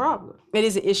it's a problem. It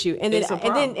is an issue. And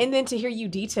then to hear you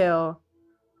detail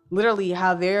literally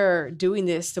how they're doing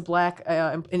this to Black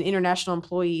and international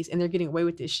employees, and they're getting away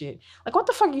with this shit. Like, what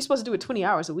the fuck are you supposed to do with 20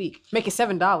 hours a week? Making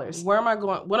 $7. Where am I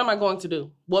going? What am I going to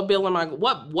do? What bill am I?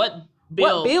 What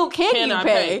bill can you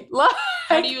pay?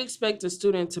 How do you expect a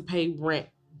student to pay rent?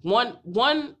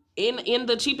 One in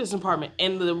the cheapest apartment,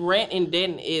 and the rent in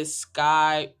Denton is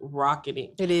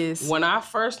skyrocketing. It is. When I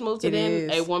first moved to Denton,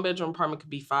 a 1-bedroom apartment could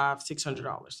be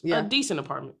 $500-$600. Yeah. A decent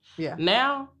apartment. Yeah.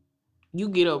 Now you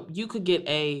could get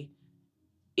a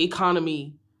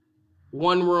economy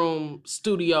 1-room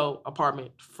studio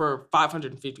apartment for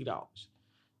 $550.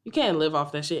 You can't live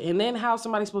off that shit. And then how's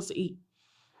somebody supposed to eat?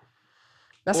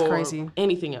 That's crazy.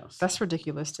 Anything else? That's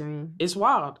ridiculous to me. It's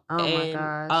wild. Oh my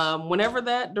gosh. Whenever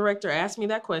that director asked me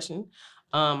that question,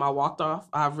 I walked off.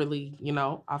 I really,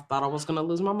 I thought I was gonna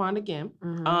lose my mind again.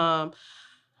 Mm-hmm.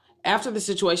 After the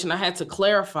situation, I had to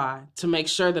clarify to make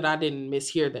sure that I didn't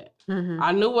mishear that. Mm-hmm.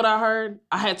 I knew what I heard.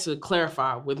 I had to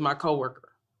clarify with my coworker,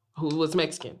 who was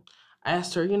Mexican. I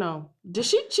asked her, did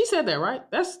she said that, right?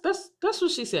 That's what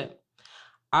she said.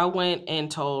 I went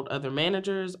and told other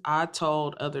managers. I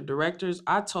told other directors.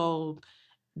 I told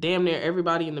damn near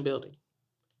everybody in the building.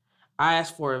 I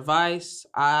asked for advice.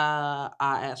 I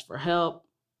asked for help.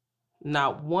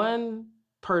 Not one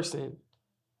person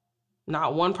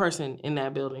in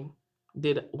that building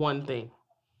did one thing.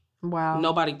 Wow.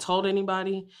 Nobody told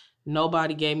anybody.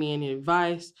 Nobody gave me any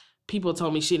advice. People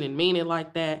told me she didn't mean it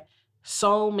like that.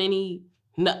 So many,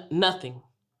 nothing.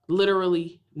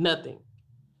 Literally nothing.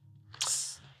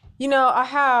 I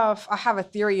have a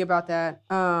theory about that.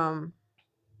 And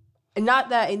not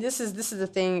that, and this is the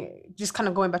thing, just kind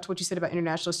of going back to what you said about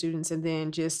international students, and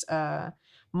then just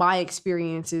my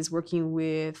experiences working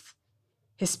with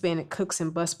Hispanic cooks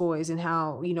and busboys, and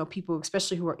how, people,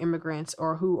 especially who are immigrants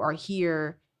or who are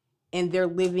here and they're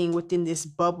living within this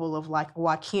bubble of like,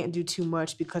 I can't do too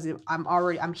much because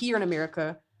I'm here in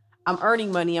America. I'm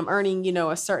earning money. I'm earning,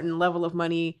 a certain level of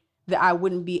money that I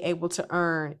wouldn't be able to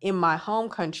earn in my home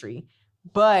country.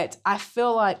 But I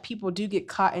feel like people do get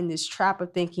caught in this trap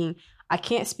of thinking, I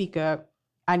can't speak up.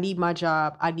 I need my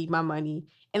job. I need my money.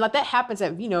 And like that happens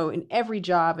at, in every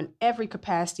job, in every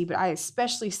capacity. But I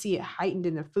especially see it heightened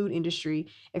in the food industry,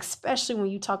 especially when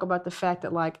you talk about the fact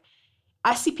that, like,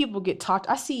 I see people get talked.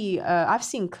 I've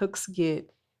seen cooks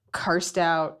get cursed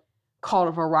out, called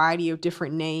a variety of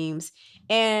different names.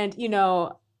 And,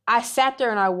 I sat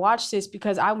there and I watched this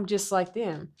because I'm just like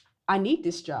them. I need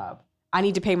this job. I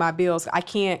need to pay my bills. I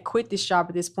can't quit this job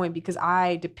at this point because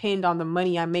I depend on the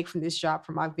money I make from this job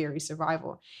for my very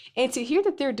survival. And to hear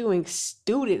that they're doing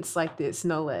students like this,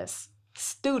 no less.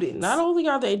 Students. Not only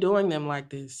are they doing them like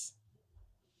this,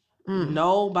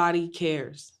 nobody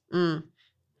cares.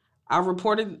 I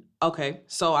reported,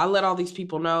 so I let all these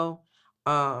people know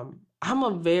I'm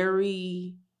a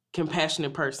very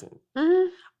compassionate person.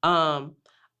 Mm-hmm.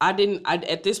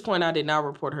 At this point, I did not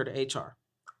report her to HR.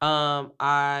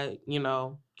 I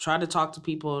tried to talk to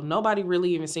people. Nobody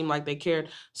really even seemed like they cared.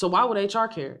 So why would HR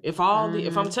care? If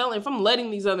I'm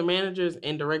letting these other managers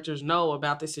and directors know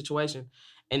about this situation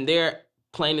and they're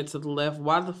playing it to the left,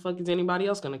 why the fuck is anybody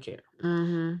else going to care?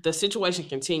 Mm-hmm. The situation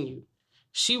continued.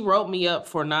 She wrote me up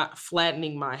for not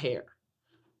flattening my hair.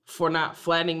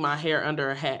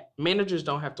 Under a hat. Managers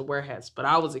don't have to wear hats, but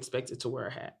I was expected to wear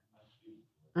a hat.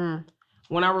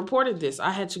 When I reported this,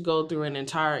 I had to go through an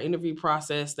entire interview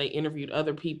process. They interviewed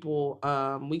other people.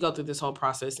 We go through this whole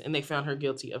process, and they found her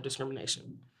guilty of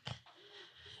discrimination.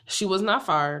 She was not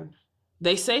fired.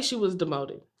 They say she was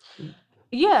demoted.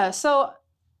 Yeah, so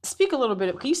speak a little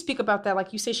bit. Can you speak about that?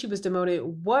 Like, you say she was demoted.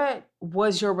 What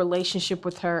was your relationship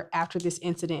with her after this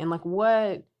incident? And like,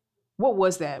 what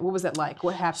was that? What was that like?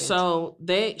 What happened? So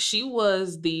she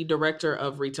was the director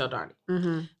of retail dining.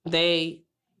 Mm-hmm. They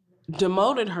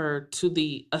demoted her to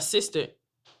the assistant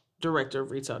director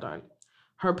of retail dining.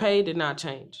 Her pay did not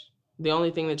change. The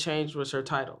only thing that changed was her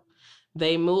title.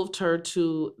 They moved her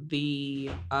to the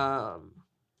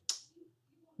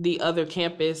other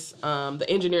campus, the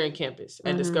engineering campus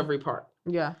at Discovery Park.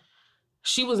 Yeah.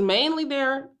 She was mainly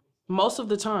there most of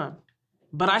the time,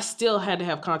 but I still had to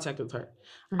have contact with her.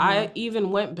 Mm-hmm. I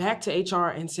even went back to HR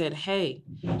and said, hey,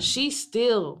 she's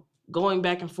still going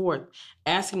back and forth,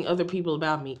 asking other people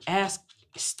about me,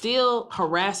 still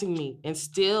harassing me and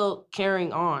still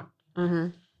carrying on.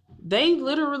 Mm-hmm. They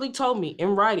literally told me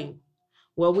in writing,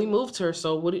 well, we moved her,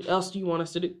 so what else do you want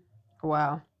us to do?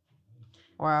 Wow.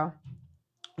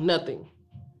 Nothing.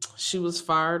 She was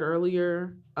fired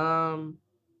earlier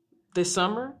this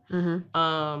summer.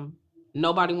 Mm-hmm.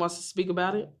 Nobody wants to speak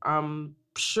about it. I'm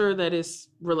sure that it's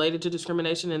related to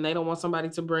discrimination and they don't want somebody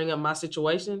to bring up my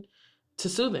situation to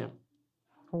sue them.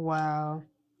 Wow.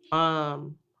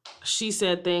 She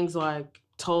said things like,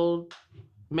 told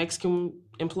Mexican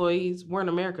employees, we're in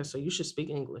America, so you should speak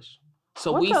English.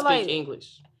 So we speak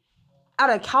English. Out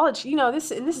of college,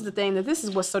 this is the thing, that this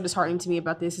is what's so disheartening to me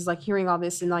about this, is like hearing all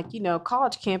this and like,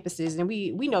 college campuses, and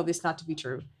we know this not to be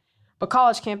true, But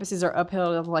college campuses are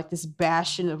upheld as like this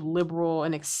bastion of liberal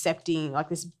and accepting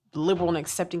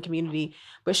community.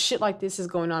 But shit like this is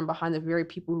going on behind the very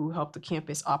people who help the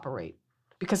campus operate.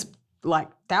 Because like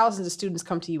thousands of students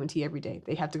come to UNT every day.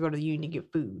 They have to go to the union to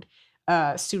get food.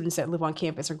 Students that live on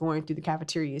campus are going through the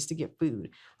cafeterias to get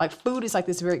food. Like food is like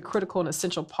this very critical and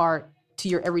essential part to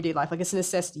your everyday life. Like it's a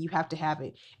necessity. You have to have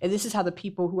it. And this is how the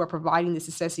people who are providing this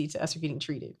necessity to us are getting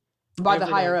treated by the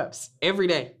higher ups. Every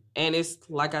day. And it's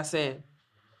like I said,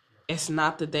 it's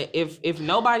not that if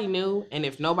nobody knew and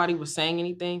if nobody was saying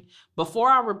anything, before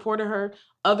I reported her,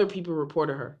 other people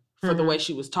reported her for the way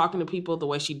she was talking to people, the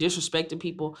way she disrespected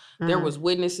people. There was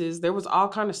witnesses. There was all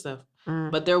kind of stuff.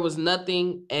 But there was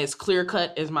nothing as clear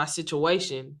cut as my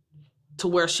situation to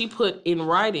where she put in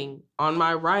writing on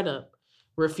my write-up,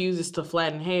 refuses to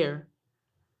flatten hair.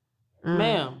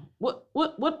 Ma'am,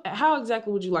 what, how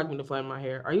exactly would you like me to flatten my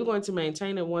hair? Are you going to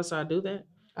maintain it once I do that?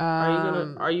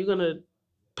 Are you gonna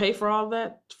pay for all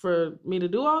that for me to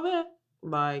do all that?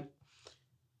 Like,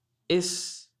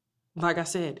 it's, like I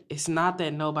said, it's not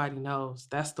that nobody knows.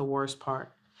 That's the worst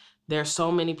part. There's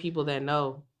so many people that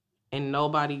know and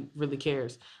nobody really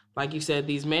cares. Like you said,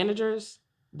 these managers,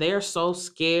 they're so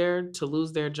scared to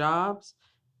lose their jobs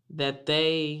that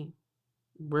they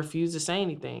refuse to say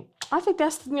anything. I think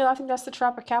that's the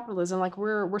trap of capitalism. Like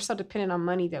we're so dependent on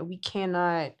money that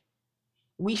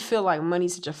we feel like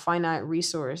money's such a finite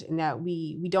resource and that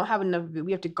we don't have enough of it.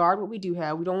 We have to guard what we do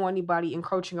have. We don't want anybody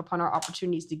encroaching upon our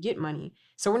opportunities to get money.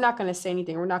 So we're not going to say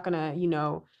anything. We're not going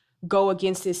to, go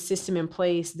against this system in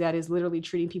place that is literally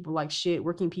treating people like shit,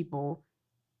 working people,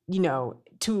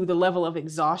 to the level of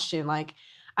exhaustion. Like,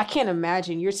 I can't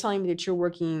imagine. You're telling me that you're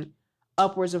working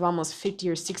upwards of almost 50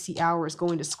 or 60 hours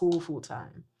going to school full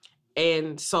time.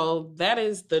 And so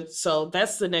that's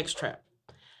the next trap.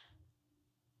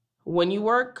 When you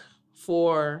work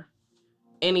for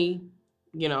any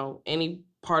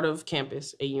part of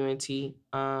campus at UNT,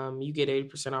 you get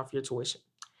 80% off your tuition.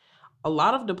 A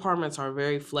lot of departments are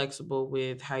very flexible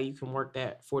with how you can work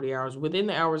that 40 hours within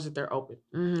the hours that they're open.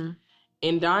 Mm-hmm.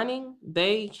 In dining,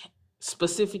 they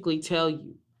specifically tell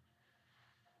you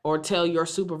or tell your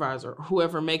supervisor,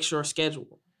 whoever makes your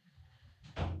schedule,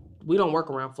 we don't work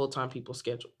around full-time people's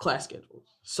class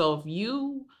schedules. So if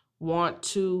you want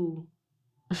to...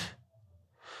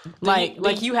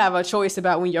 Like you have a choice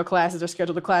about when your classes are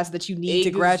scheduled, the class that you need to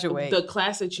graduate. The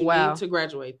class that you need to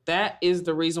graduate. That is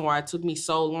the reason why it took me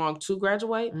so long to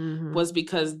graduate, was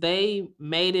because they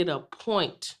made it a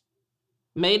point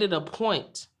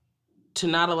to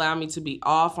not allow me to be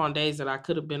off on days that I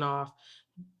could have been off,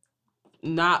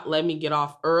 not let me get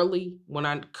off early when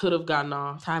I could have gotten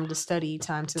off. Time to study,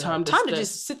 time to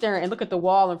just sit there and look at the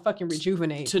wall and fucking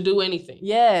rejuvenate. To do anything.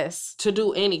 Yes. To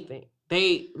do anything.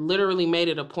 They literally made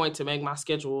it a point to make my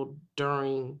schedule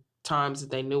during times that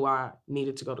they knew I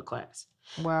needed to go to class.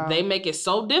 Wow. They make it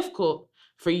so difficult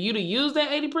for you to use that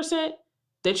 80%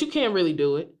 that you can't really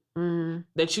do it. Mm.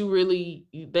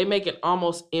 They make it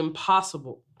almost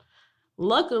impossible.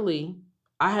 Luckily,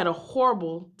 I had a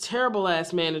horrible, terrible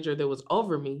ass manager that was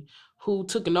over me who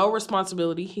took no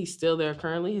responsibility. He's still there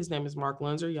currently. His name is Mark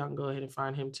Lunzer. Y'all can go ahead and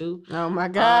find him too. Oh my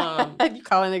God. You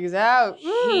calling niggas out.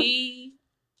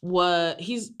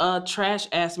 He's a trash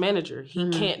ass manager. He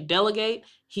can't delegate.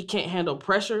 He can't handle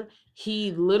pressure.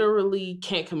 He literally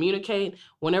can't communicate.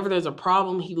 Whenever there's a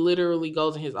problem, he literally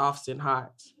goes in his office and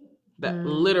hides.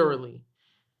 Literally.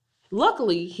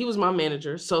 Luckily, he was my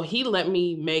manager, so he let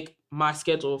me make my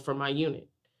schedule for my unit.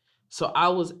 So I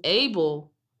was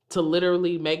able to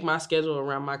literally make my schedule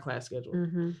around my class schedule.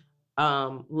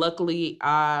 Mm-hmm. Luckily,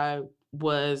 I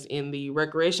was in the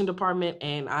recreation department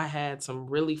and I had some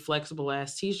really flexible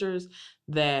ass teachers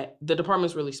that the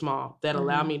department's really small that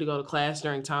allowed me to go to class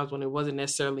during times when it wasn't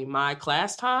necessarily my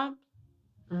class time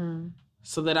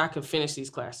so that I could finish these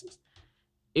classes.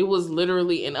 It was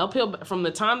literally an uphill from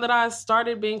the time that I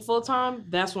started being full-time.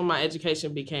 That's when my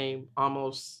education became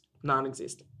almost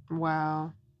non-existent.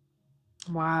 Wow.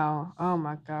 Oh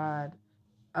my God.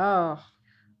 Oh,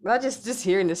 well, just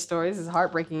hearing this story, this is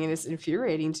heartbreaking and it's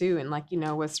infuriating too. And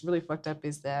what's really fucked up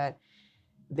is that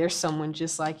there's someone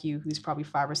just like you who's probably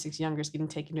 5 or 6 younger getting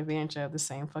taken advantage of the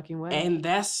same fucking way. And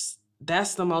that's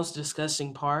the most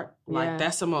disgusting part. Like,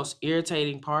 that's the most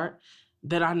irritating part,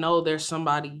 that I know there's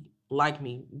somebody like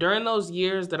me. During those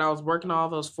years that I was working all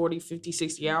those 40, 50,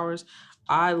 60 hours,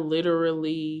 I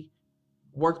literally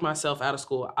worked myself out of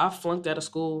school. I flunked out of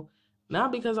school.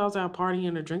 Not because I was out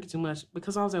partying or drinking too much,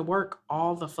 because I was at work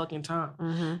all the fucking time.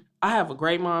 Mm-hmm. I have a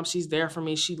great mom. She's there for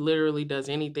me. She literally does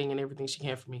anything and everything she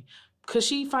can for me. Could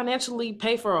she financially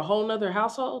pay for a whole nother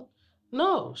household?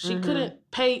 No, she couldn't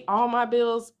pay all my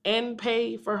bills and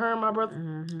pay for her and my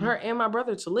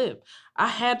brother, to live. I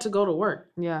had to go to work.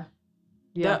 Yeah.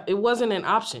 It wasn't an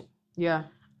option. Yeah.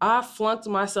 I flunked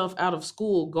myself out of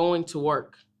school going to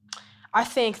work. I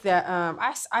think that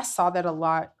I saw that a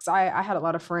lot because I had a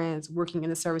lot of friends working in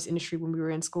the service industry when we were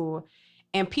in school.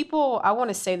 And people, I want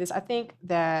to say this, I think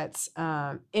that,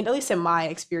 at least in my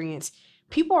experience,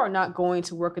 people are not going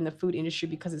to work in the food industry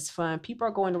because it's fun. People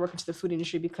are going to work into the food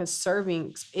industry because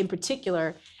serving, in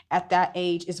particular, at that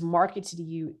age is marketed to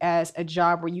you as a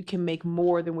job where you can make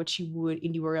more than what you would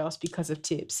anywhere else because of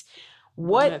tips.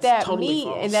 What that totally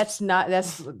means,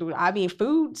 and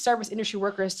food service industry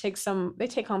workers take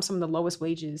home some of the lowest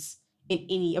wages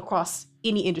across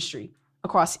any industry,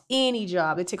 across any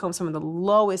job. They take home some of the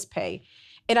lowest pay.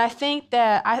 And I think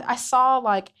that I saw,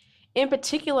 like, in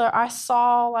particular, I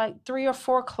saw like 3 or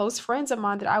 4 close friends of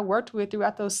mine that I worked with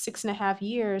throughout those 6.5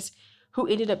 years who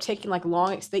ended up taking like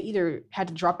they either had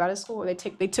to drop out of school or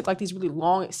they took like these really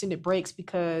long extended breaks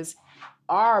because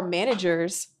our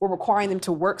managers were requiring them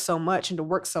to work so much and to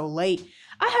work so late.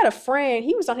 I had a friend,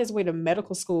 he was on his way to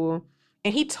medical school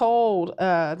and he told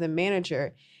the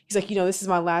manager, he's like, this is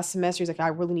my last semester. He's like, I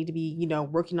really need to be,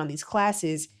 working on these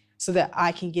classes so that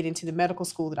I can get into the medical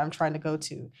school that I'm trying to go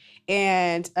to.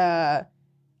 And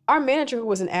our manager, who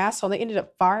was an asshole, they ended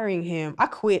up firing him. I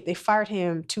quit. They fired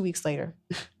him 2 weeks later.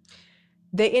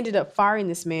 They ended up firing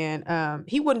this man.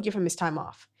 He wouldn't give him his time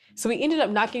off. So he ended up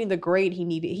not getting the grade he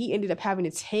needed. He ended up having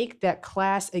to take that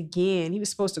class again. He was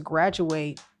supposed to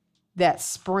graduate that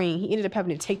spring. He ended up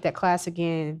having to take that class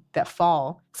again that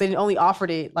fall because they only offered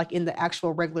it like in the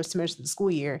actual regular semester of the school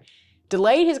year.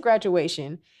 Delayed his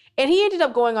graduation. And he ended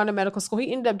up going on to medical school.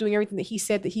 He ended up doing everything that he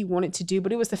said that he wanted to do.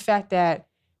 But it was the fact that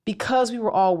because we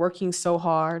were all working so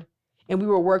hard and we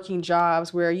were working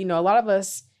jobs where, a lot of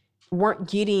us weren't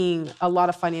getting a lot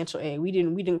of financial aid. We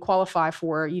didn't qualify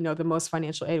for, the most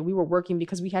financial aid. We were working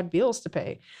because we had bills to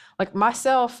pay. Like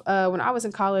myself, when I was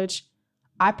in college,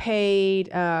 I paid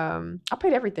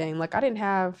everything. Like I didn't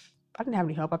have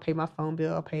any help. I paid my phone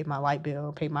bill, I paid my light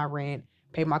bill, paid my rent,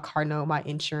 paid my car note, my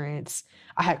insurance.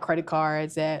 I had credit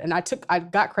cards and I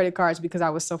got credit cards because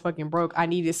I was so fucking broke. I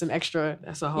needed some extra,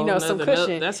 some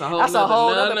cushion. That's a whole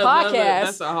nother podcast.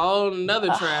 That's a whole nother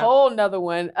trap. A whole nother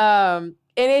one.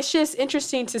 And it's just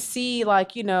interesting to see,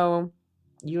 like, UNT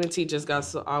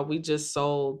we just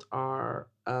sold our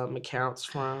accounts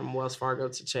from Wells Fargo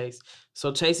to Chase.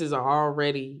 So Chases are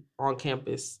already on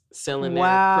campus selling their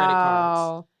credit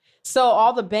cards. So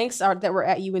all the banks that were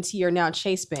at UNT are now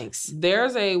Chase banks.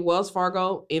 There's a Wells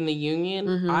Fargo in the Union.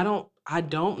 Mm-hmm. I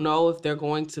don't know if they're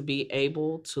going to be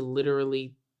able to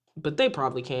literally, but they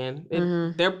probably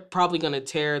can. They're probably going to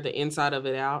tear the inside of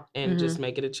it out and just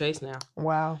make it a Chase now.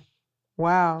 Wow.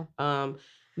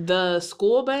 The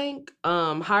school bank,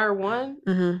 Higher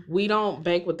One, we don't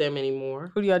bank with them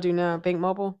anymore. Who do y'all do now? Bank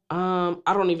Mobile? I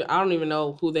don't even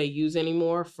know who they use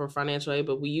anymore for financial aid,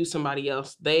 but we use somebody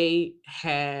else. They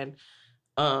had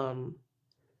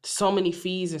so many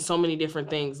fees and so many different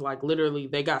things. Like literally,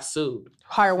 they got sued.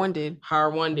 Higher One did.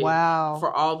 Wow.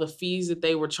 For all the fees that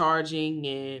they were charging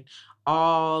and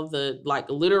all the like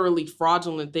literally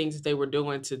fraudulent things that they were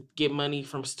doing to get money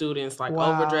from students, like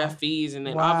overdraft fees. And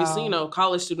then obviously,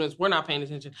 college students, we're not paying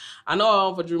attention. I know I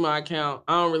overdrew my account.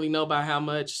 I don't really know by how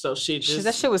much. So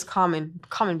that shit was common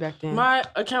back then. My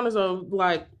account is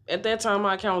at that time,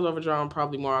 my account was overdrawn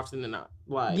probably more often than not.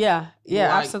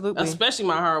 Absolutely. Especially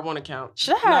my Hard One account.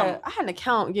 I had an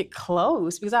account get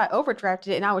closed because I overdrafted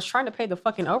it and I was trying to pay the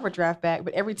fucking overdraft back,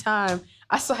 but every time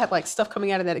I still had like stuff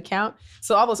coming out of that account.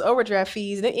 So all those overdraft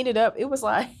fees, and it was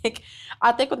like,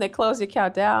 I think when they closed the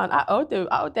account down, I owed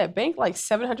that bank like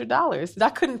 $700 that I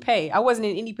couldn't pay. I wasn't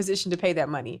in any position to pay that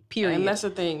money, period. And that's the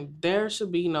thing. There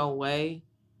should be no way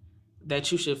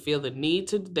that you should feel the need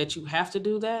that you have to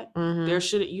do that.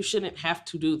 You shouldn't have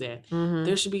to do that.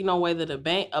 There should be no way that a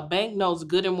bank knows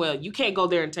good and well you can't go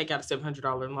there and take out a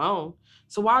 $700 loan.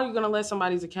 So why are you going to let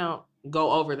somebody's account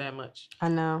go over that much? I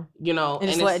know.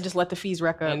 And just let the fees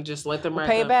rack up. And just let them rack up.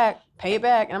 Pay it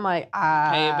back. And I'm like,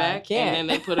 pay it back. Can't. And then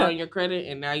they put it on your credit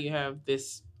and now you have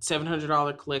this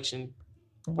 $700 collection.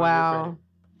 Wow.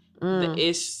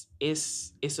 It's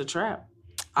a trap.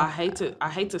 I hate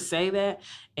to say that,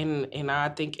 and I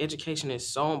think education is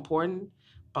so important,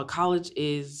 but college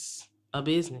is a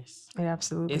business. It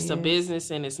absolutely is. A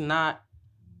business, and it's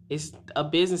a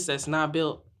business that's not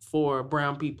built for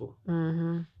brown people.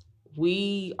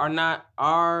 We are not,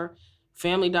 our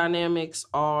family dynamics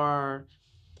are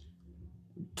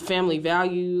family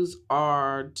values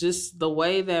are just the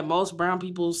way that most brown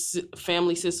people's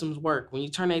family systems work. When you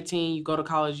turn 18, you go to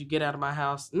college, you get out of my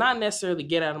house. Not necessarily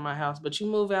get out of my house, but you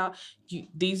move out.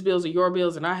 These bills are your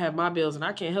bills, and I have my bills, and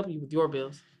I can't help you with your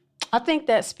bills. I think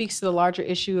that speaks to the larger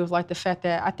issue of like the fact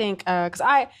that I think, because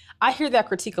I hear that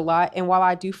critique a lot. And while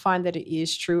I do find that it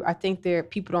is true, I think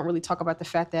people don't really talk about the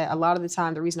fact that a lot of the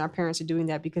time, the reason our parents are doing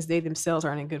that because they themselves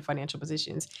aren't in good financial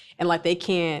positions. And like they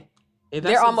can't,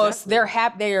 they're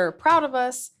happy, they're proud of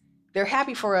us. They're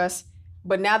happy for us.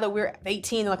 But now that we're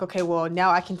 18, they're like, okay, well,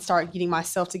 now I can start getting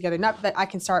myself together. Not that I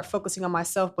can start focusing on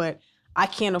myself, but I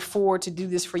can't afford to do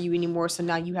this for you anymore. So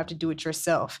now you have to do it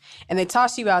yourself. And they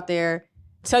toss you out there,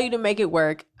 tell you to make it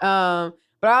work.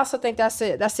 But I also think that's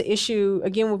the issue.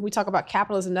 Again, when we talk about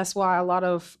capitalism, that's why a lot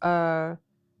of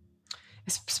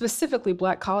specifically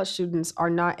Black college students are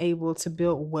not able to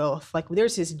build wealth. Like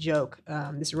there's this joke,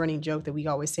 this running joke that we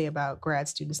always say about grad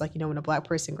students. Like, when a Black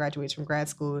person graduates from grad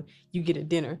school, you get a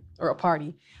dinner or a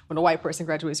party. When a white person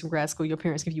graduates from grad school, your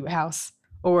parents give you a house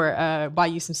or buy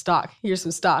you some stock. Here's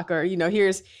some stock, or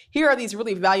here are these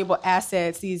really valuable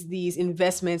assets, these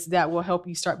investments that will help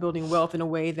you start building wealth in a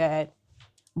way that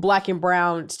Black and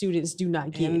brown students do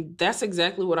not get. And that's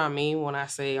exactly what I mean when I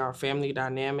say our family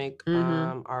dynamic,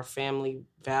 our family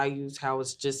values, how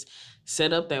it's just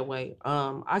set up that way.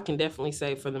 I can definitely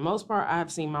say for the most part, I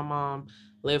have seen my mom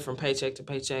live from paycheck to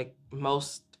paycheck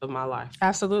most of my life.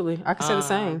 Absolutely. I can say the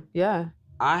same. Yeah.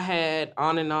 I had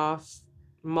on and off,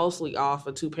 mostly off,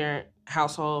 a 2-parent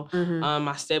household.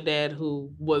 My stepdad,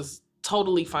 who was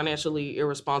totally financially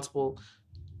irresponsible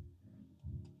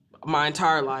my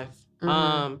entire life.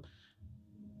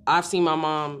 I've seen my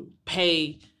mom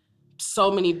pay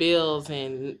so many bills,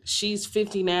 and she's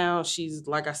 50 now. She's,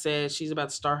 like I said, she's about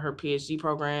to start her PhD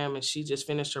program, and she just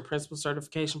finished her principal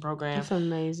certification program. That's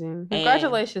amazing.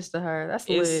 Congratulations to her. That's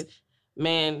lit.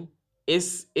 Man,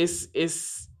 it's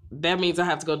that means I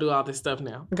have to go do all this stuff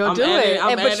now. Go do it.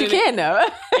 But you can though.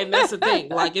 And that's the thing.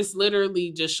 Like, it's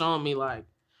literally just showing me, like,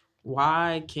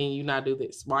 why can you not do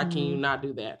this? Why can you not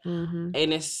do that? And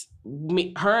it's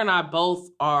me, her and I both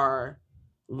are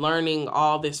learning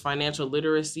all this financial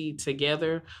literacy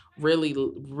together, really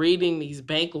reading these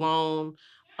bank loan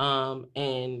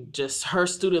and just her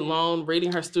student loan,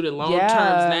 reading her student loan terms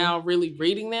now, really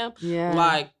reading them.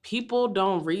 Like, people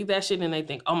don't read that shit and they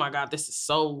think, oh my God, this is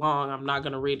so long, I'm not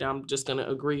going to read it. I'm just going to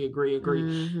agree.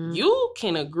 You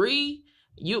can agree.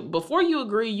 Before you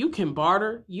agree, you can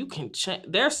barter, you can change.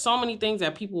 There's so many things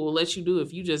that people will let you do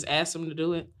if you just ask them to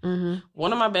do it.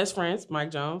 One of my best friends,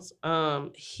 Mike Jones,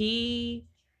 he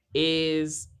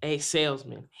is a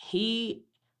salesman. He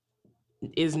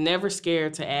is never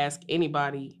scared to ask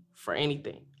anybody for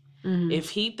anything. If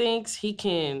he thinks he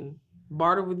can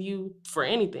barter with you for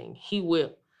anything, he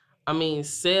will. I mean,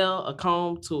 sell a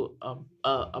comb to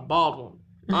a bald woman,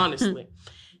 honestly.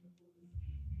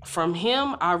 From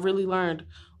him, I really learned,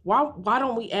 why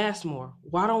don't we ask more?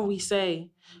 Why don't we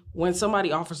say, when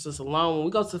somebody offers us a loan, when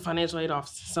we go to the financial aid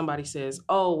office, somebody says,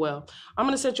 oh, well, I'm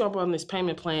going to set you up on this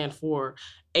payment plan for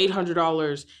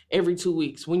 $800 every 2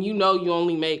 weeks. When you know you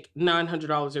only make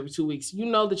 $900 every 2 weeks, you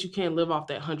know that you can't live off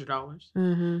that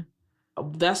 $100.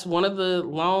 That's one of the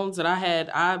loans that I had.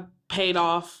 I paid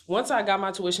off. Once I got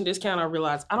my tuition discount, I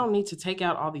realized I don't need to take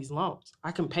out all these loans.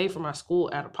 I can pay for my school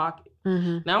out of pocket.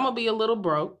 Now I'm going to be a little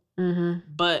broke,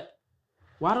 but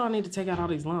why do I need to take out all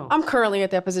these loans? I'm currently at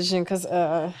that position because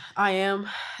I am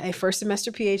a first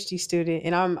semester PhD student,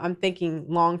 and I'm thinking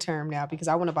long term now because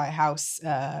I want to buy a house.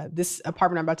 This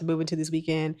apartment I'm about to move into this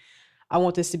weekend, I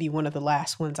want this to be one of the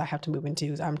last ones I have to move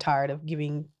into. I'm tired of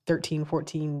giving $1,300,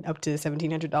 $1,400, up to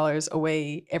 $1,700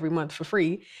 away every month for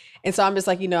free. And so I'm just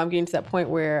like, I'm getting to that point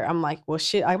where I'm like, well,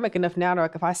 shit, I make enough now to,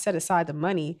 like, if I set aside the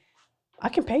money, I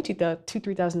can pay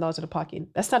 $2,000-$3,000 out of pocket.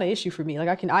 That's not an issue for me.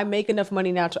 Like, I make enough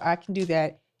money now I can do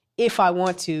that if I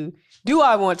want to. Do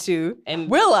I want to? And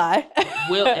will I?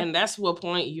 And that's what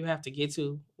point you have to get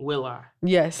to. Will I?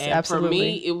 Yes, and absolutely. For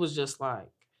me, it was just like,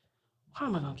 why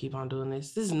am I going to keep on doing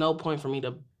this? There's no point for me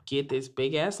to get this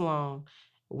big ass loan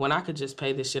when I could just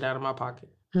pay this shit out of my pocket.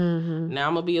 Now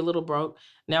I'm going to be a little broke.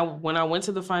 Now, when I went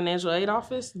to the financial aid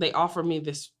office, they offered me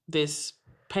this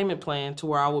payment plan to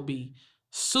where I would be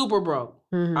super broke.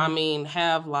 I mean,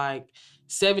 have like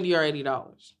 $70 or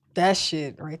 $80. That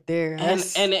shit right there.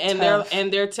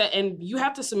 And you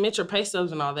have to submit your pay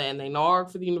stubs and all that, and they know I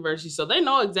work for the university, so they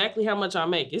know exactly how much I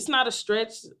make. It's not a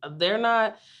stretch. They're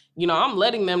not, I'm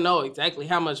letting them know exactly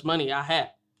how much money I have.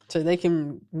 So they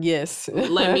can, yes.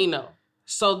 let me know.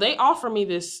 So they offer me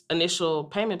this initial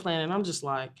payment plan, and I'm just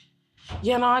like,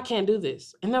 yeah, no, I can't do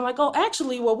this. And they're like, oh,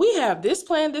 actually, well, we have this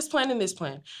plan, and this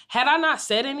plan. Had I not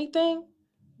said anything,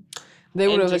 They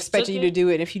would and have just expected took you it. to do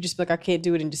it. If you just be like, I can't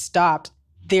do it, and just stopped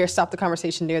the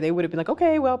conversation there, they would have been like,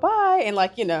 okay, well, bye. And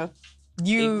like,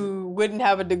 you wouldn't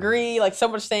have a degree. Like, so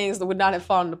much things that would not have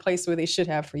fallen into place where they should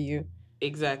have for you.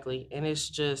 Exactly. And it's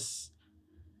just,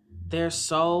 there's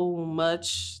so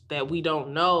much that we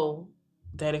don't know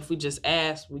that if we just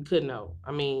asked, we could know.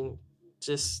 I mean,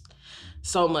 just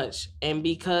so much. And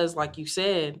because, like you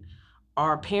said,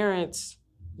 our parents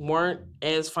weren't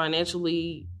as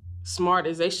financially smart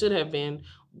as they should have been.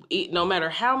 No matter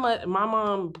how much, my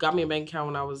mom got me a bank account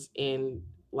when I was in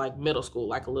like middle school,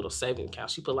 like a little savings account.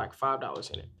 She put like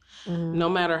 $5 in it. Mm-hmm. No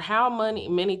matter how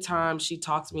many times she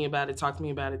talked to me about it.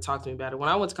 When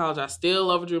I went to college, I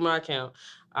still overdrew my account.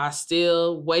 I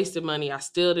still wasted money. I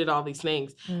still did all these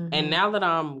things. Mm-hmm. And now that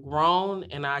I'm grown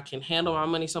and I can handle my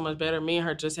money so much better, me and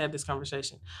her just had this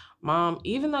conversation. Mom,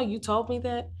 even though you told me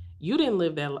that, you didn't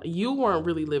live that life. You weren't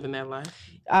really living that life.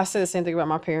 I said the same thing about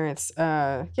my parents.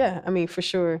 Yeah, I mean, for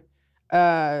sure.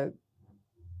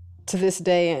 To this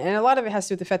day, and a lot of it has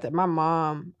to do with the fact that my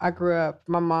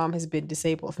mom has been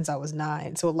disabled since I was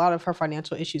 9. So a lot of her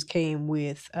financial issues came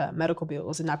with medical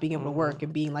bills and not being able to work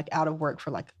and being like out of work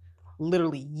for like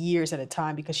literally years at a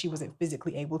time because she wasn't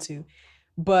physically able to.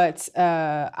 But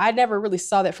I never really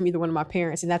saw that from either one of my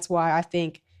parents. And that's why I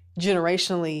think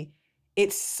generationally,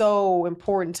 it's so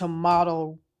important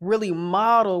to really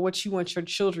model what you want your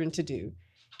children to do.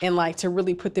 And like to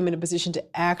really put them in a position to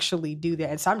actually do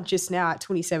that. And so I'm just now at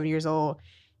 27 years old,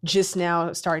 just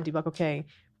now starting to be like, okay,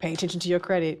 pay attention to your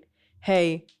credit.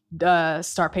 Hey,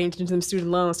 start paying attention to them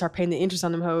student loans, start paying the interest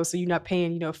on them hoes. So you're not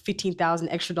paying, $15,000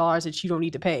 extra that you don't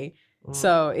need to pay.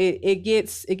 So it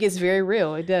gets very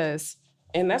real. It does.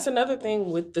 And that's another thing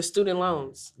with the student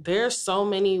loans. There's so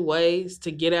many ways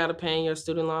to get out of paying your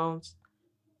student loans.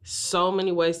 So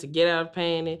many ways to get out of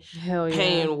paying it. Hell yeah.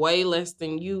 Paying way less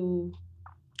than you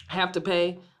have to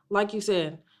pay. Like you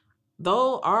said,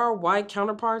 though our white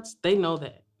counterparts, they know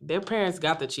that. Their parents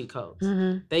got the cheat codes.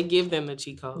 Mm-hmm. They give them the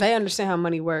cheat codes. They understand how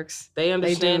money works. They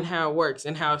understand how it works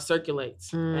and how it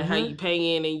circulates. Mm-hmm. And how you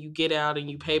pay in and you get out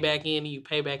and you pay back in and you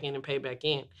pay back in and pay back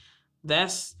in.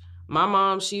 That's my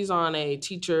mom. She's on a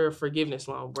teacher forgiveness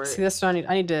loan. Bro. See, that's what I need.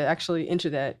 I need to actually enter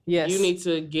that. Yes. You need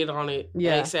to get on it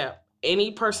ASAP.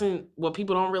 Any person, what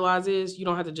people don't realize is you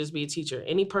don't have to just be a teacher.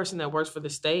 Any person that works for the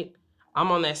state, I'm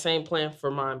on that same plan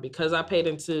for mine because I paid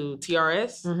into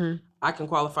TRS. Mm-hmm. I can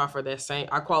qualify for that same.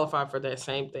 I qualify for that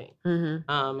same thing.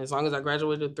 Mm-hmm. As long as I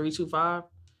graduated 325,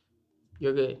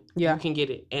 you're good. Yeah, you can get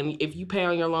it. And if you pay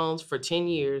on your loans for 10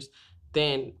 years,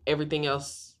 then everything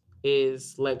else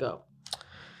is let go.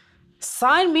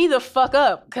 Sign me the fuck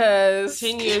up, cause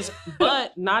 10 years.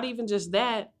 But not even just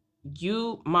that.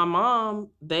 My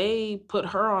mom, they put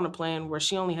her on a plan where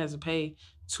she only has to pay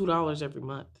 $2 every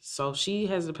month. So she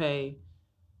has to pay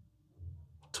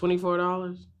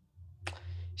 $24.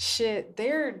 Shit,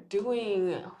 they're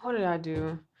doing, what did I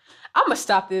do? I'm gonna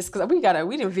stop this because we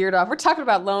didn't veer it off. We're talking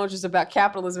about loans, just about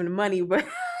capitalism and money, but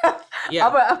yeah.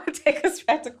 I'm gonna take us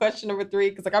back to question number 3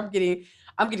 because like I'm getting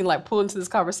like pulled into this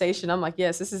conversation. I'm like,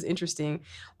 yes, this is interesting.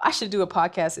 I should do a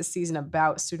podcast this season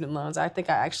about student loans. I think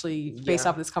I actually, based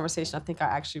off of this conversation, I think I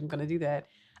actually am gonna do that.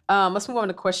 Let's move on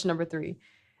to question number 3.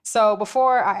 So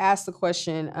before I ask the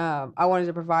question, I wanted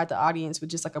to provide the audience with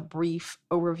just like a brief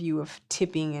overview of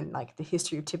tipping and like the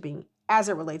history of tipping as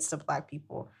it relates to Black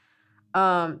people.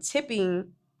 Tipping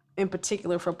in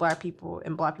particular for Black people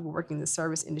and Black people working in the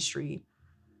service industry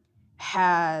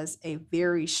has a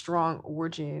very strong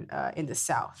origin in the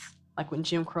South. Like when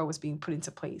Jim Crow was being put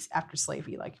into place after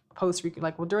slavery, like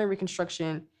during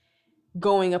Reconstruction,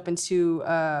 going up into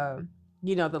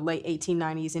the late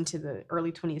 1890s into the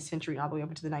early 20th century, all the way up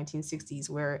into the 1960s,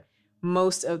 where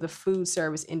most of the food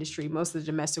service industry, most of the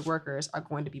domestic workers are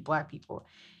going to be Black people.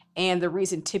 And the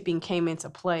reason tipping came into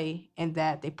play and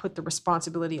that they put the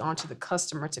responsibility onto the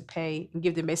customer to pay and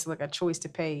give them basically like a choice to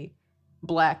pay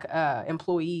Black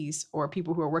employees or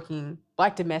people who are working,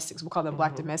 Black domestics, we'll call them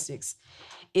Black domestics,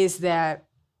 is that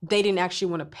they didn't actually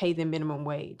want to pay them minimum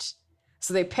wage.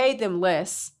 So they paid them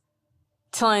less,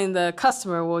 telling the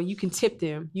customer, well, you can tip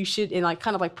them. You should, and like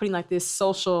kind of like putting like this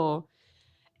social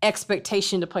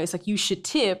expectation to place, like you should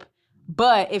tip,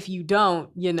 but if you don't,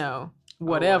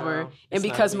 whatever. Oh, wow. And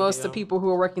because most of the people who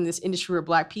are working in this industry are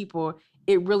Black people,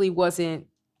 it really wasn't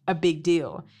a big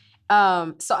deal.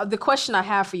 So the question I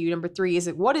have for you, number 3,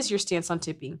 is what is your stance on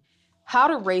tipping? How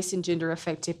do race and gender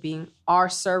affect tipping? Are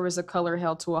servers of color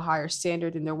held to a higher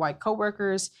standard than their white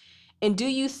coworkers? And do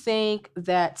you think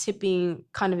that tipping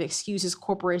kind of excuses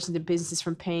corporations and businesses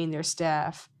from paying their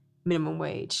staff minimum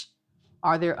wage?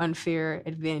 Are there unfair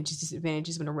advantages,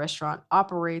 disadvantages when a restaurant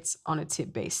operates on a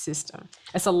tip-based system?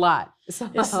 It's a lot. It's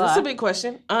a big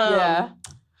question. Yeah.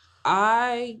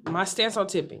 My stance on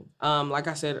tipping. Like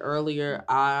I said earlier,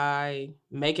 I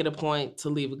make it a point to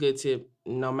leave a good tip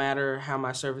no matter how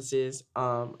my service is.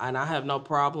 And I have no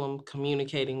problem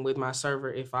communicating with my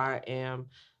server if I am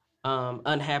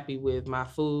unhappy with my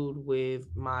food,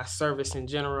 with my service in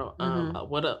general.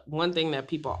 One thing that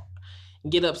people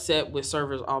get upset with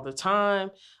servers all the time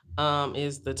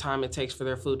is the time it takes for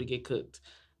their food to get cooked.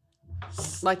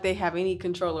 Like they have any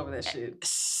control over that shit.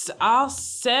 I'll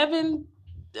say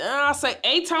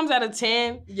 8 times out of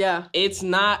 10, it's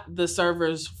not the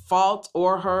server's fault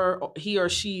or he or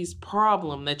she's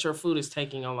problem that your food is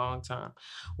taking a long time.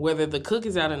 Whether the cook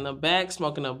is out in the back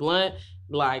smoking a blunt,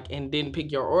 and didn't pick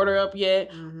your order up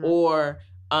yet, or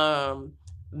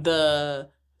the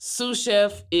sous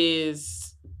chef is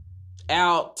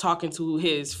out talking to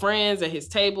his friends at his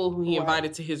table who he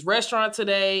invited to his restaurant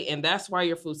today, and that's why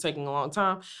your food's taking a long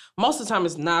time. Most of the time,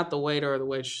 it's not the waiter or the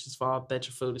waitress's fault that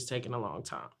your food is taking a long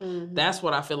time. That's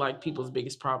what I feel like people's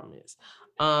biggest problem is.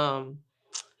 The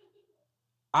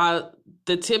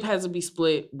tip has to be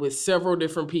split with several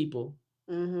different people,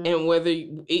 and whether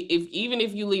even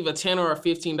if you leave a $10 or a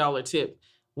 $15 tip,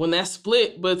 when that's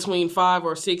split between 5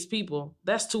 or 6 people,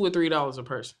 that's $2 or $3 a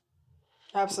person.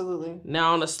 Absolutely.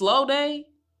 Now, on a slow day,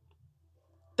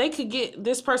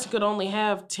 this person could only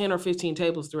have 10 or 15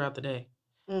 tables throughout the day.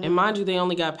 And mind you, they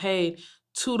only got paid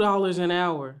 $2 an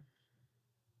hour.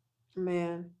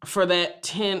 Man. For that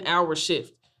 10-hour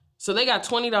shift. So they got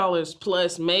 $20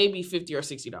 plus maybe $50 or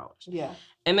 $60. Yeah.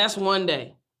 And that's one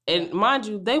day. And mind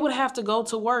you, they would have to go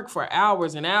to work for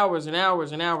hours and hours and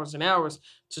hours and hours and hours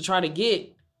to try to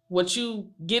get what you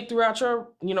get throughout your,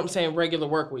 regular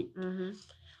work week.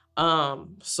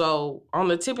 So on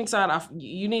the tipping side,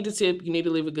 you need to tip. You need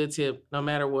to leave a good tip, no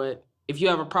matter what. If you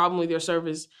have a problem with your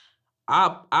service,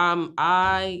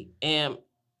 I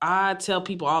tell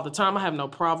people all the time, I have no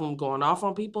problem going off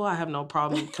on people. I have no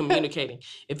problem communicating.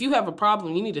 If you have a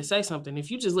problem, you need to say something. If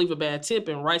you just leave a bad tip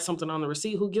and write something on the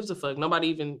receipt, who gives a fuck? Nobody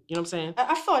even, you know what I'm saying?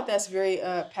 I feel like that's very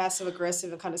passive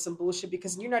aggressive and kind of some bullshit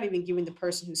because you're not even giving the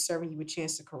person who's serving you a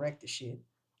chance to correct the shit.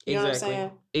 You know what I'm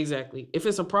saying? Exactly. If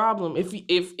it's a problem, if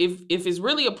it's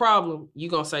really a problem, you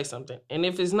gonna say something. And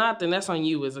if it's not, then that's on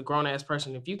you as a grown ass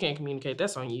person. If you can't communicate,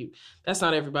 that's on you. That's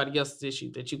not everybody else's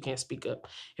issue that you can't speak up.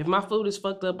 If my food is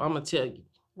fucked up, I'm gonna tell you.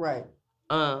 Right.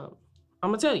 I'm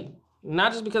gonna tell you.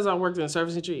 Not just because I worked in the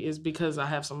service industry, it's because I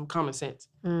have some common sense.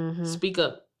 Speak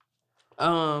up.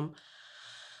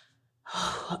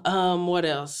 What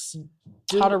else?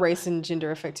 How do race and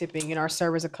gender affect tipping? And our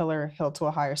servers of color held to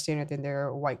a higher standard than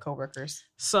their white coworkers?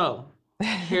 So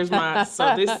here's my.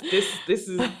 So this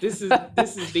is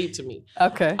deep to me.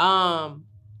 Okay.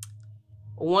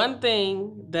 One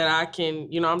thing that I can,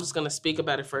 I'm just gonna speak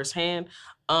about it firsthand.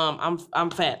 I'm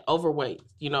fat, overweight.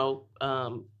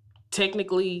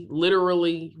 Technically,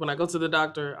 literally, when I go to the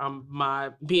doctor,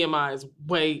 my BMI is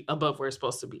way above where it's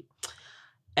supposed to be.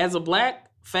 As a Black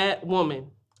fat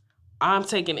woman, I'm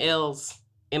taking L's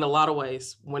in a lot of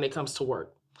ways when it comes to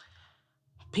work.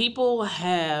 People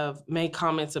have made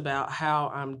comments about how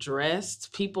I'm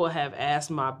dressed. People have asked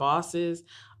my bosses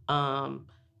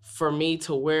for me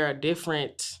to wear a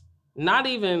different, not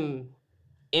even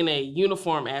in a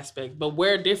uniform aspect, but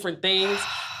wear different things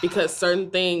because certain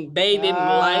things, they didn't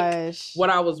like what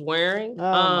I was wearing.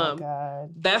 Oh my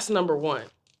God. That's number one.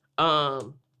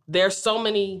 There's so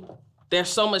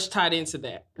much tied into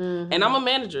that. And I'm a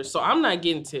manager, so I'm not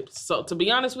getting tips. So to be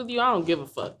honest with you, I don't give a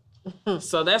fuck.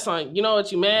 So that's on, you know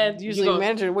what, you mad? Usually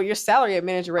manager, your salary at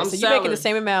manager rate. So you're making the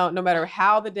same amount no matter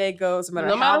how the day goes, no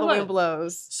matter how the wind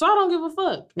blows. So I don't give a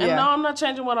fuck. And no, I'm not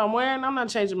changing what I'm wearing. I'm not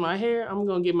changing my hair. I'm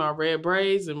going to get my red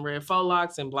braids and red faux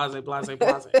locks and blase.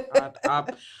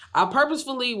 I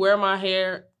purposefully wear my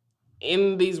hair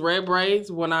in these red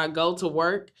braids when I go to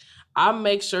work. I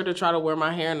make sure to try to wear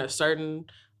my hair in a certain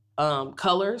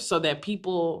color so that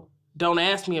people don't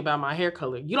ask me about my hair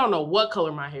color. You don't know what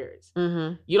color my hair is.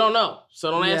 You don't know. So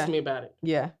don't ask me about it.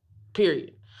 Yeah.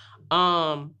 Period.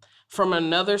 From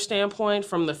another standpoint,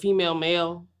 from the female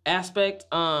male aspect,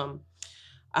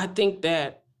 I think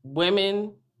that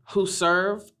women who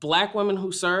serve, Black women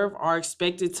who serve, are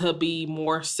expected to be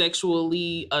more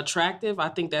sexually attractive. I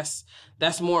think that's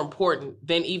more important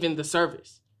than even the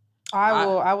service.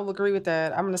 I will agree with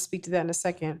that. I'm going to speak to that in a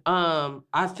second.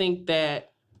 I think that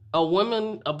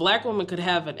a Black woman could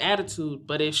have an attitude,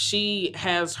 but if she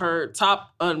has her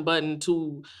top unbuttoned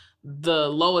to the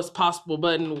lowest possible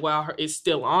button while it's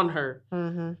still on her,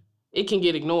 it can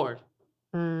get ignored.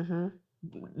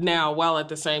 Now, while at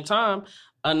the same time,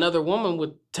 another woman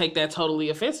would take that totally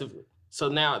offensively. So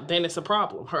then it's a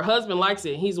problem. Her husband likes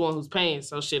it. And he's the one who's paying.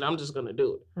 So shit, I'm just going to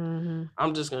do it. Mm-hmm.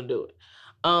 I'm just going to do it.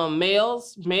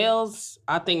 Males,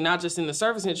 I think not just in the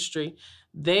service industry,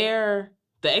 the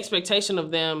expectation of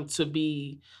them to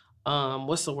be,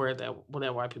 what's the word that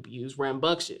white people use?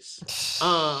 Rambunctious.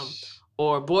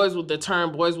 Or boys would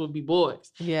be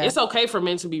boys. Yeah. It's okay for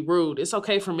men to be rude. It's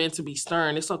okay for men to be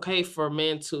stern. It's okay for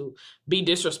men to be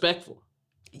disrespectful.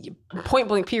 Point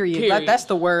blank, period. That's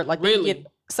the word. Like, really? They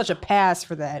get such a pass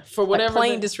for that. For whatever. Like,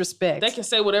 plain disrespect. They can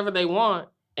say whatever they want,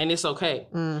 and it's okay.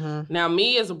 Mm-hmm. Now,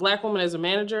 me as a Black woman, as a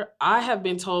manager, I have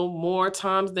been told more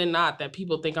times than not that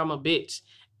people think I'm a bitch.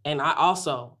 And I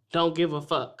also don't give a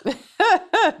fuck.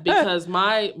 Because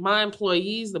my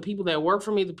employees, the people that work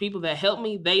for me, the people that help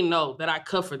me, they know that I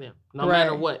cover them no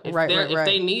matter what. If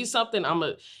they need something,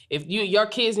 if your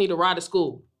kids need to ride to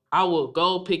school, I will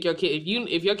go pick your kid.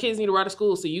 If your kids need to ride to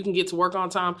school so you can get to work on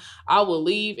time, I will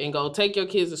leave and go take your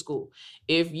kids to school.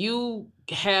 If you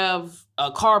have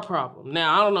a car problem,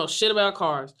 now I don't know shit about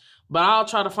cars, but I'll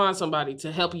try to find somebody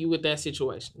to help you with that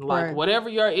situation. Like whatever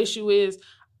your issue is,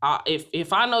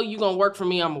 if I know you're going to work for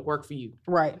me, I'm going to work for you.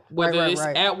 Right. Whether it's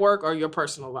at work or your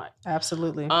personal life.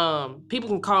 Absolutely. People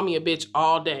can call me a bitch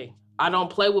all day. I don't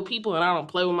play with people and I don't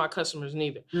play with my customers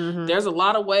neither. Mm-hmm. There's a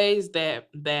lot of ways that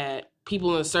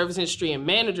people in the service industry and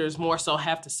managers more so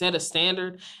have to set a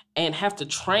standard and have to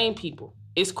train people.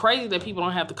 It's crazy that people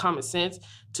don't have the common sense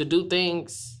to do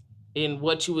things in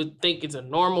what you would think is a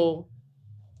normal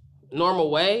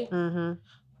way.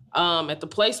 Mm-hmm. At the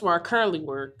place where I currently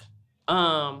work,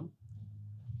 the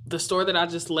store that I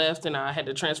just left and I had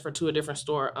to transfer to a different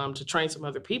store to train some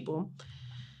other people,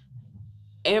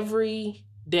 every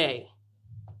day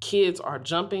kids are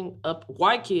jumping up,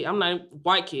 white kids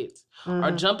mm-hmm.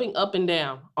 are jumping up and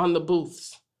down on the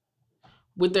booths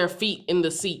with their feet in the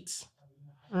seats.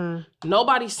 Mm.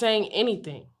 Nobody's saying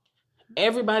anything.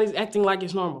 Everybody's acting like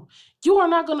it's normal. You are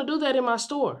not going to do that in my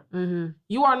store. Mm-hmm.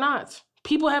 You are not.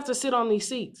 People have to sit on these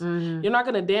seats. Mm-hmm. You're not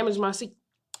going to damage my seat.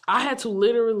 I had to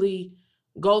literally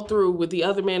go through with the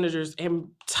other managers and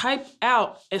type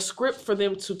out a script for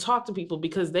them to talk to people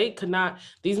because they could not,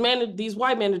 these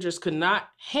white managers could not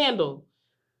handle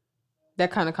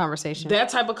that kind of conversation. That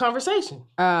type of conversation.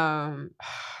 Yeah,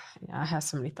 I have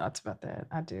so many thoughts about that.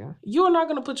 I do. You are not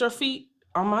going to put your feet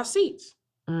on my seats.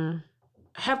 I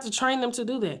have to train them to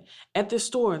do that. At this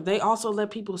store, they also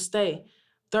let people stay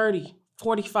 30,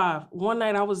 45. One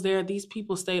night I was there, these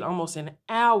people stayed almost an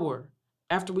hour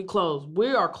after we closed. We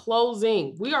are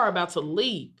closing. We are about to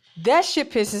leave. That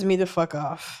shit pisses me the fuck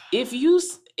off. If you,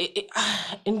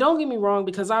 and don't get me wrong,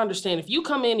 because I understand if you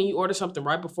come in and you order something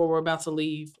right before we're about to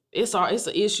leave, it's an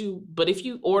issue. But if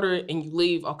you order it and you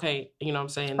leave, okay, you know what I'm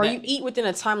saying? Or you eat within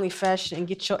a timely fashion and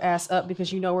get your ass up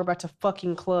because you know we're about to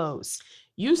fucking close.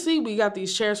 You see, we got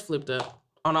these chairs flipped up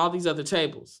on all these other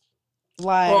tables.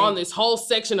 Like, or on this whole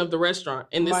section of the restaurant.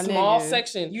 In this small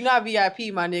section. You not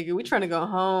VIP, my nigga. We trying to go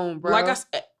home, bro. Like I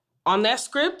said, on that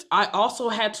script, I also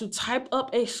had to type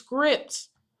up a script.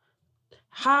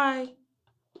 Hi,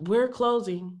 we're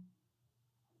closing.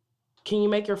 Can you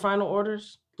make your final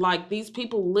orders? Like, these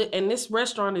people and this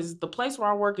restaurant is, the place where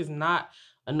I work is not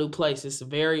a new place. It's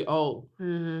very old.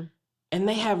 Mm-hmm. And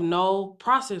they have no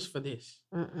process for this.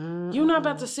 You're not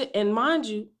about to sit, and mind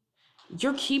you,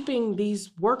 you're keeping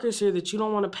these workers here that you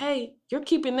don't want to pay. You're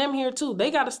keeping them here too. They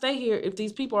got to stay here if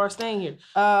these people are staying here.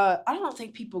 I don't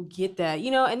think people get that,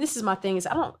 and this is my thing is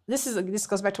this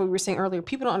goes back to what we were saying earlier.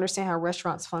 People don't understand how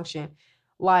restaurants function.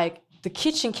 Like, the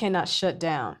kitchen cannot shut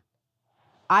down.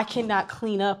 I cannot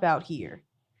clean up out here.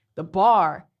 The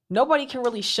bar, nobody can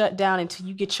really shut down until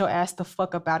you get your ass the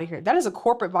fuck up out of here. That is a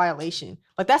corporate violation.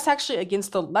 Like, that's actually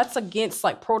against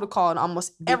like protocol in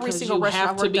almost every single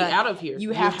restaurant. You have to be out of here.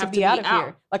 You have to be out of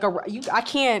here. Like,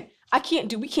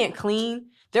 we can't clean.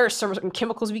 There are certain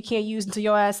chemicals we can't use until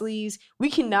your ass leaves. We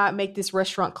cannot make this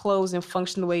restaurant close and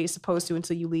function the way it's supposed to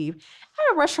until you leave. I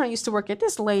had a restaurant I used to work at.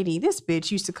 This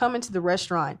bitch used to come into the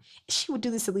restaurant. She would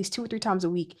do this at least 2 or 3 times a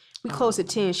week. We closed at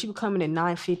 10. She would come in at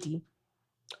 9:50.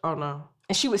 Oh no.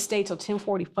 And she would stay till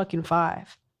 10:45.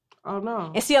 Oh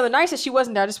no. And see, on the nights that she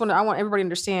wasn't there, I want everybody to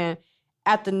understand,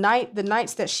 at the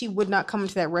nights that she would not come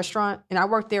into that restaurant, and I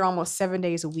worked there almost 7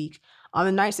 days a week. On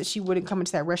the nights that she wouldn't come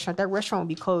into that restaurant would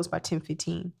be closed by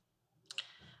 10:15.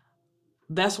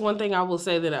 That's one thing I will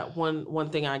say that one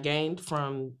thing I gained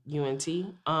from UNT.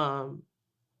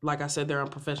 Like I said, they're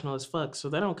unprofessional as fuck, so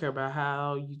they don't care about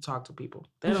how you talk to people.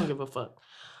 They don't give a fuck.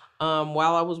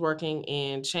 While I was working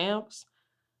in Champs,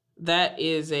 that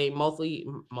is a mostly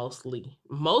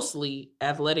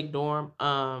athletic dorm.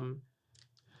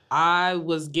 I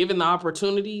was given the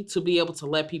opportunity to be able to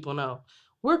let people know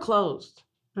we're closed.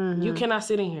 Mm-hmm. You cannot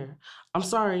sit in here. I'm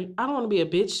sorry. I don't want to be a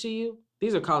bitch to you.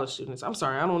 These are college students. I'm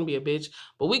sorry. I don't want to be a bitch.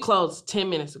 But we closed 10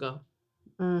 minutes ago.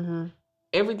 Mm-hmm.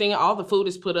 Everything, all the food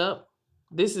is put up.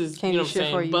 This is, you know what I'm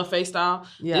saying, buffet style.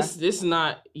 Yeah. This is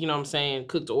not, you know what I'm saying,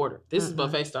 cooked to order. This is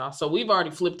buffet style. So we've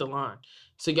already flipped the line.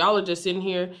 So y'all are just sitting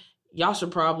here. Y'all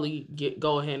should probably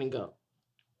go ahead and go.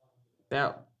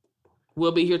 That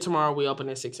we'll be here tomorrow. We open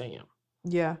at 6 a.m.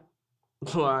 Yeah.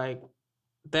 Like,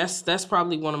 that's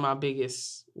probably one of my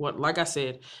biggest, like I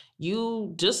said,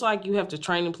 you, just like you have to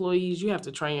train employees, you have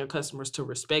to train your customers to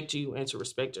respect you and to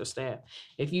respect your staff.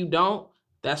 If you don't,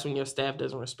 that's when your staff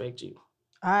doesn't respect you.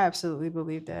 I absolutely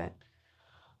believe that.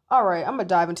 All right, I'm going to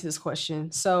dive into this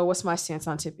question. So what's my stance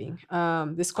on tipping?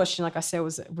 This question, like I said,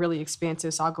 was really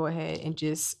expansive, so I'll go ahead and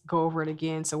just go over it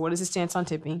again. So what is the stance on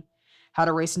tipping? How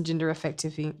do race and gender affect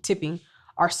tipping?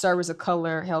 Are servers of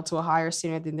color held to a higher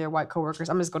standard than their white coworkers?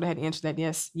 I'm just going to go ahead and answer that.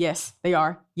 Yes, they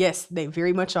are. Yes, they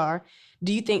very much are.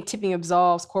 Do you think tipping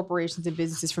absolves corporations and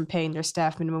businesses from paying their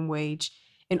staff minimum wage?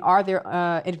 And are there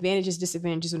advantages,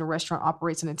 disadvantages when a restaurant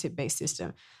operates on a tip-based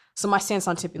system? So my stance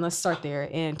on tipping, let's start there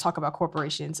and talk about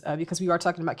corporations because we are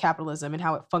talking about capitalism and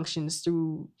how it functions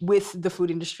with the food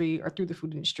industry or through the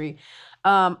food industry.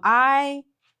 I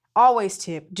always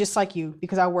tip, just like you,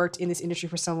 because I worked in this industry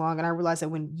for so long, and I realized that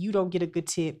when you don't get a good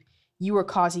tip, you are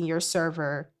causing your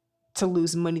server to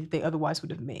lose money that they otherwise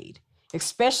would have made,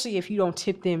 especially if you don't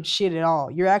tip them shit at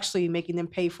all. You're actually making them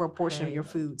pay for a portion of your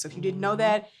food. So if you didn't know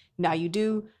that, now you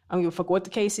do. I don't give a fuck what the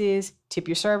case is. Tip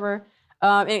your server.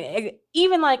 And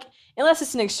even like, unless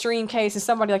it's an extreme case and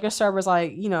somebody like your server's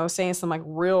like, you know, saying some like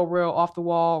real off the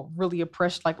wall, really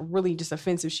oppressed, like really just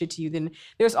offensive shit to you, then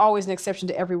there's always an exception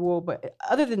to every rule. But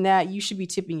other than that, you should be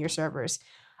tipping your servers.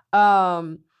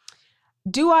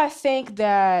 Do I think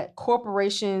that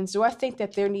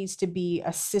there needs to be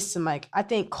a system? Like, I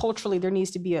think culturally there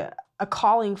needs to be a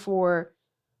calling for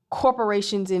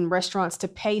corporations and restaurants to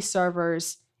pay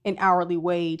servers an hourly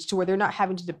wage to where they're not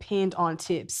having to depend on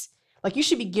tips. Like, you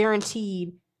should be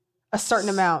guaranteed a certain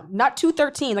amount, not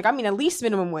 $2.13. Like, I mean, at least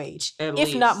minimum wage,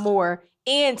 if not more,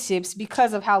 and tips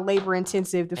because of how labor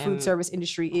intensive the food service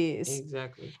industry is.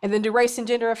 Exactly. And then do race and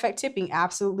gender affect tipping?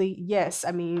 Absolutely, yes.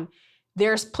 I mean,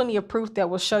 there's plenty of proof that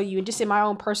will show you. And just in my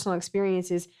own personal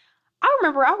experiences, I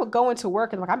remember I would go into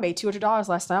work and like, I made $200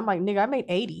 last time. I'm like, nigga, I made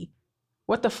 80.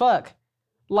 What the fuck?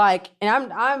 Like,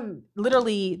 and I'm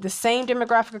literally the same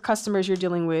demographic of customers you're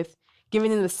dealing with,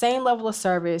 giving them the same level of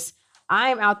service.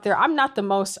 I'm out there. I'm not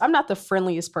the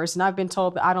friendliest person. I've been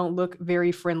told that I don't look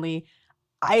very friendly.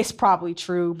 It's probably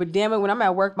true, but damn it, when I'm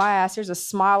at work, there's a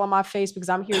smile on my face because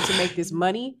I'm here to make this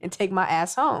money and take my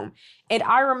ass home. And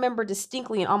I remember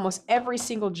distinctly in almost every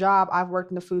single job I've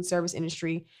worked in the food service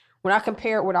industry, when I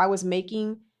compare what I was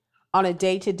making on a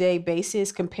day-to-day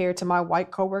basis compared to my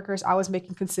white coworkers, I was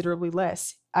making considerably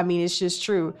less. I mean, it's just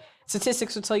true.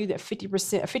 Statistics will tell you that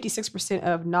 56%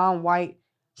 of non-white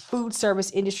food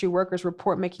service industry workers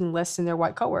report making less than their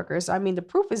white coworkers. I mean, the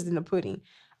proof is in the pudding.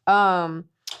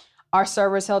 Are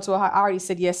servers held to a high? I already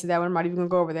said yes to that one. I'm not even going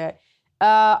to go over that.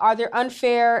 Are there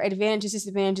unfair advantages,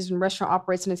 disadvantages when a restaurant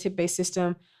operates in a tip-based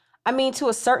system? I mean, to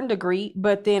a certain degree,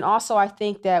 but then also I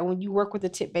think that when you work with a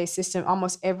tip-based system,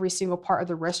 almost every single part of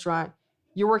the restaurant,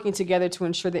 you're working together to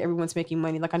ensure that everyone's making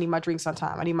money. Like, I need my drinks on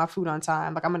time. I need my food on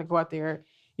time. Like, I'm going to go out there.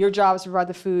 Your job is to provide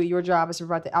the food. Your job is to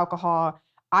provide the alcohol.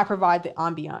 I provide the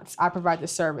ambiance. I provide the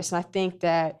service. And I think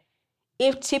that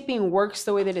if tipping works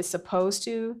the way that it's supposed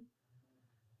to,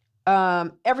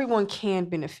 everyone can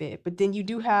benefit. But then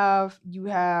you have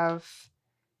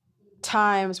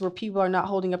times where people are not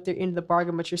holding up their end of the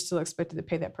bargain, but you're still expected to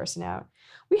pay that person out.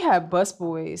 We had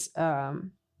busboys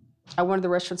at one of the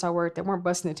restaurants I worked that weren't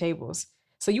busting the tables.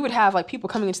 So you would have like people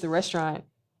coming into the restaurant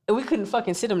and we couldn't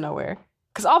fucking sit them nowhere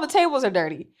because all the tables are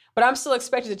dirty. But I'm still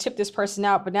expected to tip this person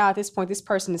out. But now at this point, this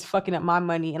person is fucking up my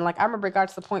money. And like, I remember it got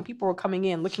to the point people were coming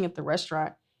in, looking at the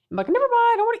restaurant. I'm like, never mind,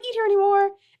 I don't want to eat here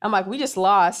anymore. I'm like, we just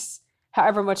lost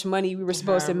however much money we were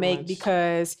supposed to make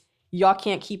because y'all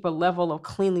can't keep a level of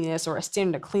cleanliness or a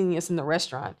standard of cleanliness in the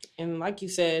restaurant. And like you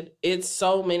said, it's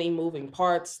so many moving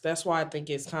parts. That's why I think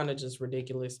it's kind of just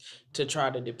ridiculous to try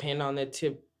to depend on that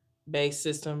tip-based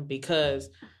system because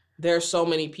there's so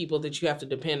many people that you have to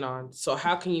depend on. So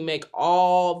how can you make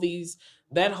all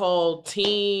that whole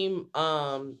team,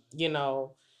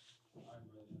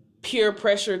 peer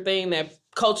pressure thing that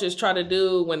coaches try to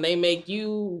do when they make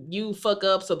you fuck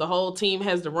up so the whole team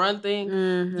has to run thing.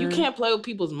 Mm-hmm. You can't play with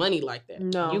people's money like that.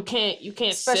 No. You can't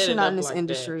especially set it not up in this like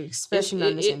industry. That. Especially not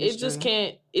in this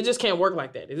industry. It just can't work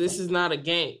like that. This is not a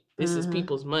game. This is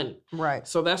people's money. Right.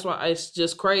 So that's why it's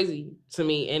just crazy to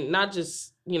me. And not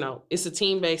just, it's a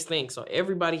team-based thing. So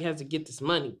everybody has to get this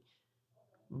money.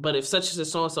 But if such as a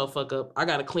so-and-so fuck up, I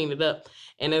got to clean it up.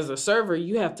 And as a server,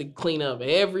 you have to clean up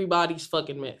everybody's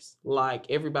fucking mess. Like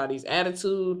everybody's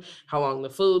attitude, how long the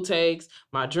food takes,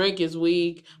 my drink is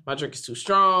weak, my drink is too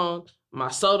strong, my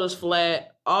soda's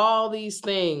flat, all these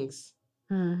things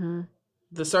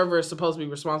the server is supposed to be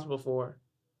responsible for.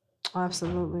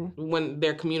 Absolutely. When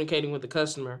they're communicating with the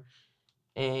customer.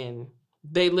 And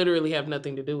they literally have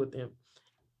nothing to do with them.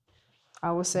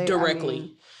 I would say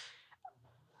directly.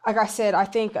 Like I said, I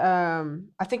think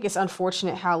it's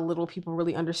unfortunate how little people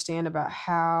really understand about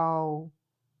how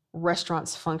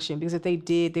restaurants function. Because if they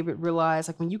did, they would realize,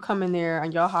 like, when you come in there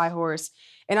on your high horse,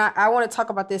 and I want to talk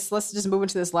about this. Let's just move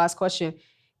into this last question.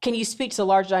 Can you speak to the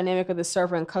large dynamic of the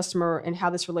server and customer and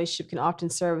how this relationship can often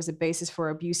serve as a basis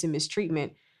for abuse and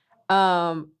mistreatment?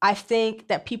 I think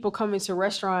that people come into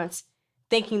restaurants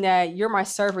thinking that you're my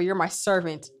server, you're my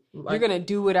servant. You're going to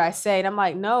do what I say. And I'm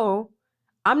like, no.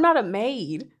 I'm not a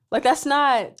maid. Like,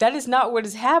 that is not what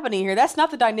is happening here. That's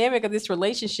not the dynamic of this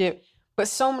relationship. But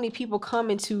so many people come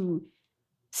into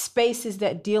spaces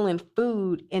that deal in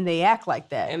food and they act like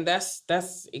that. And that's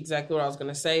exactly what I was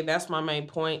going to say. That's my main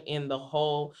point in the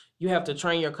whole, you have to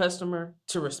train your customer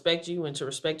to respect you and to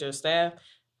respect your staff.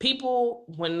 People,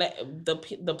 when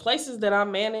the places that I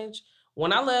manage,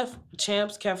 when I left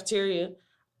Champ's Cafeteria,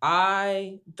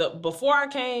 before I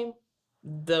came,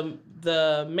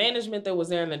 the management that was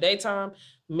there in the daytime,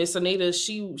 Miss Anita,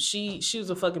 she was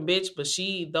a fucking bitch, but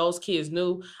those kids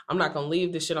knew I'm not gonna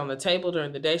leave this shit on the table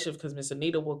during the day shift because Miss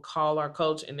Anita will call our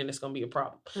coach and then it's gonna be a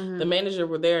problem. The manager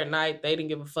were there at night. They didn't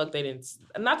give a fuck.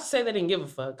 Not to say they didn't give a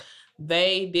fuck.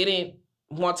 They didn't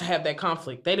want to have that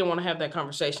conflict. They didn't want to have that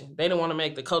conversation. They didn't want to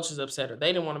make the coaches upset, or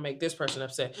they didn't want to make this person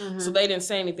upset. So they didn't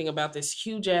say anything about this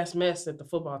huge ass mess that the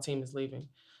football team is leaving.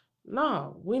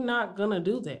 No, we're not gonna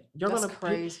do that. You're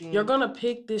gonna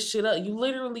pick this shit up. You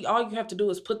literally, all you have to do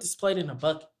is put this plate in a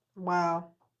bucket.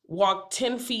 Wow. Walk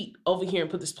 10 feet over here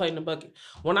and put this plate in a bucket.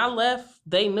 When I left,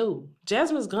 they knew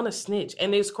Jasmine's gonna snitch.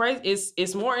 And it's crazy.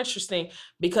 It's more interesting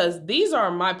because these are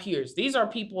my peers. These are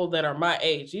people that are my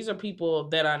age. These are people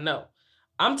that I know.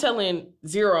 I'm telling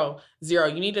Zero,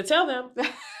 you need to tell them.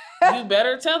 You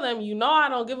better tell them, I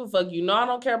don't give a fuck. I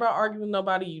don't care about arguing with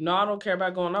nobody. I don't care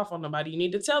about going off on nobody. You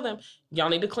need to tell them, y'all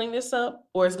need to clean this up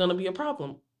or it's going to be a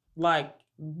problem. Like,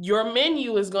 your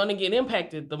menu is going to get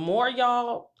impacted. The more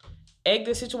y'all egg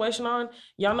this situation on,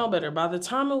 y'all know better. By the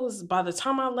time I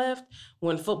left,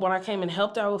 when I came and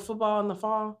helped out with football in the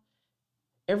fall,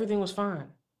 everything was fine.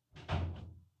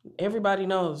 Everybody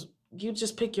knows. You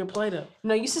just pick your plate up.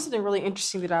 No, you said something really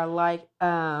interesting that I like.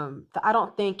 That I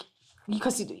don't think,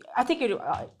 because I think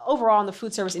overall in the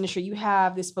food service industry, you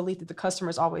have this belief that the customer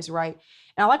is always right.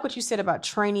 And I like what you said about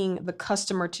training the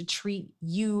customer to treat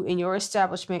you and your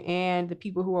establishment and the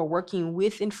people who are working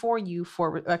with and for you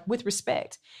with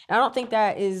respect. And I don't think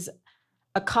that is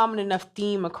a common enough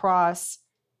theme across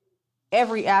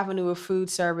every avenue of food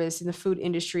service in the food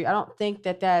industry. I don't think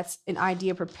that that's an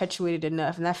idea perpetuated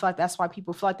enough. And I feel like that's why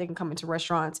people feel like they can come into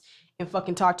restaurants and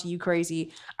fucking talk to you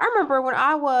crazy. I remember when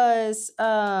I was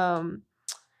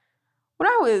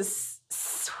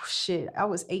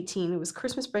 18. It was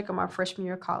Christmas break of my freshman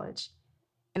year of college.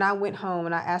 And I went home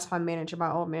and I asked my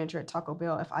old manager at Taco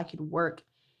Bell, if I could work.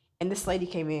 And this lady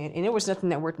came in, and there was nothing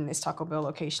that worked in this Taco Bell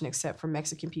location except for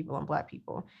Mexican people and Black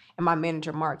people. And my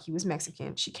manager, Mark, he was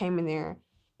Mexican. She came in there,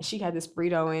 and she had this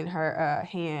burrito in her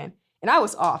hand. And I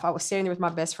was off. I was sitting there with my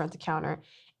best friend at the counter,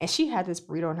 and she had this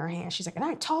burrito in her hand. She's like, and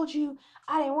I told you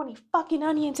I didn't want any fucking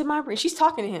onions in my burrito. She's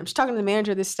talking to him. She's talking to the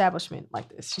manager of this establishment like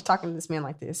this. She's talking to this man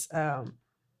like this.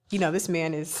 This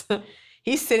man is...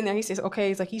 He's sitting there. He says,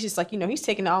 okay. He's just like, he's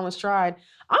taking it all in stride.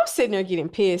 I'm sitting there getting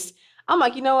pissed. I'm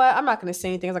like, you know what? I'm not going to say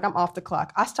anything. It's like, I'm off the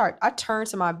clock. I turn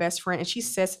to my best friend and she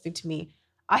says something to me.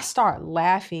 I start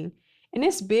laughing. And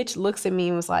this bitch looks at me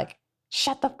and was like,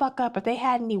 shut the fuck up. If they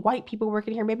had any white people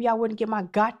working here, maybe I wouldn't get my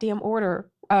goddamn order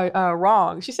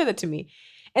wrong. She said that to me.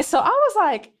 And so I was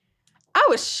like, I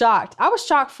was shocked. I was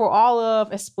shocked for all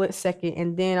of a split second.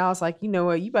 And then I was like, you know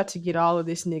what? You about to get all of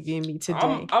this nigga in me today.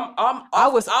 I'm off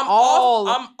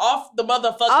the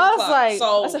motherfucking clock.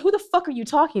 I was like, who the fuck are you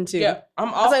talking to? Yeah,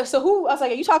 I'm off. I was like, so who? I was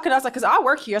like, are you talking? I was like, because I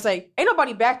work here. I was like, ain't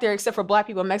nobody back there except for Black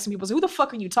people and Mexican people. So who the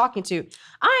fuck are you talking to?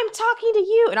 I'm talking to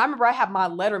you. And I remember I had my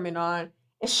Letterman on.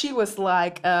 And she was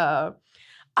like, I'm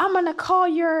going to call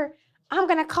your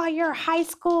high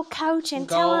school coach and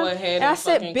tell him. And I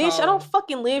said, bitch, I don't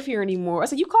fucking live here anymore. I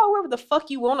said, you call whoever the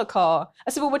fuck you want to call. I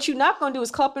said, well, what you're not going to do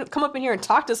is come up in here and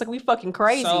talk to us like we fucking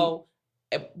crazy. So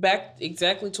back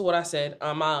exactly to what I said.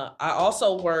 I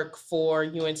also work for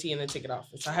UNT in the ticket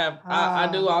office. I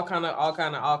do all kind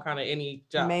of any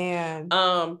job. Man.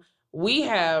 We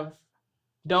have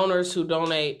donors who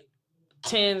donate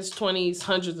tens, 20s,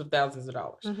 hundreds of thousands of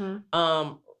dollars.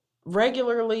 Mm-hmm.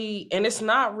 Regularly, and it's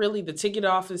not really the ticket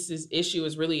office's issue,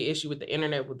 is really an issue with the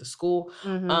internet with the school.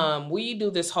 Mm-hmm. We do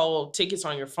this whole tickets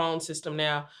on your phone system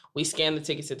now. We scan the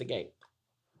tickets at the gate.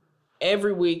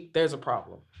 Every week there's a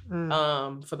problem.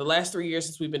 For the last 3 years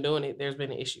since we've been doing it, there's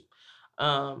been an issue.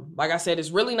 Like I said,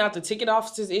 it's really not the ticket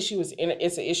office's issue,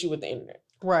 it's an issue with the internet.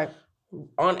 Right.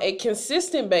 On a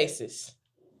consistent basis,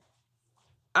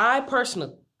 I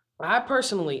personally,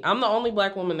 I'm the only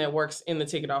Black woman that works in the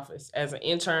ticket office as an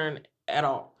intern at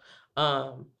all.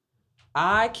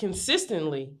 I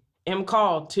consistently am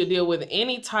called to deal with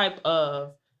any type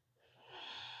of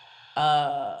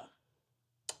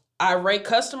irate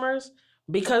customers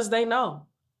because they know,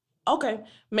 okay,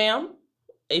 ma'am,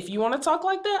 if you want to talk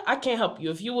like that, I can't help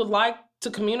you. If you would like to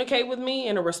communicate with me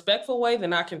in a respectful way,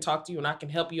 then I can talk to you and I can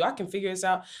help you. I can figure this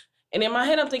out. And in my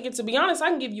head, I'm thinking, to be honest, I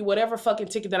can give you whatever fucking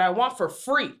ticket that I want for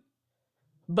free.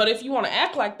 But if you want to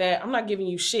act like that, I'm not giving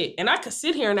you shit. And I could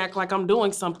sit here and act like I'm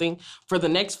doing something for the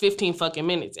next 15 fucking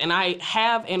minutes. And I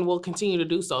have and will continue to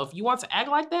do so. If you want to act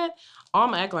like that, I'm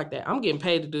going to act like that. I'm getting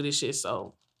paid to do this shit,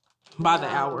 so by the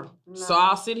hour. No. So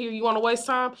I'll sit here. You want to waste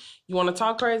time? You want to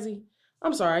talk crazy?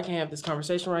 I'm sorry, I can't have this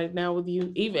conversation right now with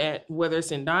you. Even at, whether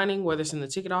it's in dining, whether it's in the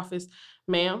ticket office.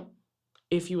 Ma'am,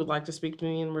 if you would like to speak to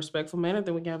me in a respectful manner,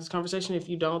 then we can have this conversation. If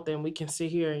you don't, then we can sit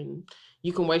here and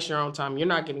you can waste your own time. You're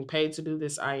not getting paid to do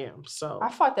this. I am. So I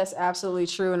feel like that's absolutely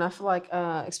true. And I feel like,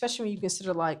 especially when you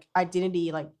consider like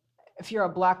identity, like if you're a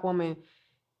Black woman,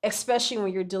 especially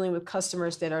when you're dealing with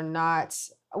customers that are not,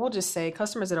 I will just say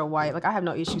customers that are white, like I have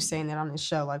no issue saying that on this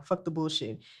show, like fuck the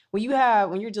bullshit. When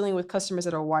you're dealing with customers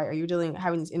that are white, or you're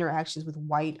having these interactions with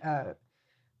white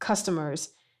customers,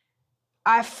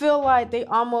 I feel like they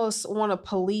almost want to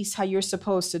police how you're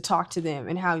supposed to talk to them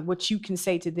and what you can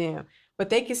say to them. But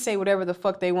they can say whatever the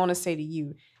fuck they want to say to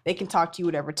you. They can talk to you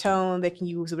whatever tone, they can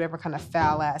use whatever kind of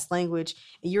foul ass language,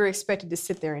 and you're expected to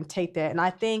sit there and take that. And I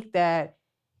think that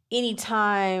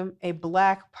anytime a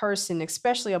Black person,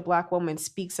 especially a Black woman,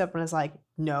 speaks up and is like,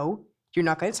 no, you're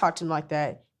not going to talk to them like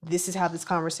that. This is how this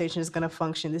conversation is going to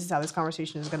function. This is how this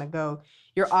conversation is going to go.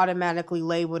 You're automatically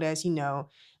labeled as,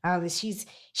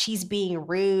 she's being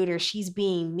rude, or she's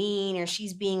being mean, or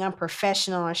she's being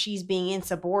unprofessional, or she's being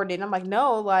insubordinate. And I'm like,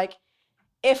 no, like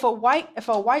if a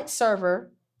white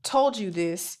server told you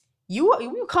this, you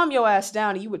would calm your ass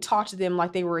down and you would talk to them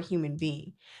like they were a human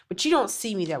being. But you don't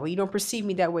see me that way. You don't perceive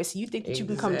me that way. So you think that you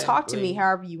can come talk to me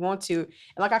however you want to. And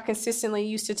like I consistently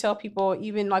used to tell people,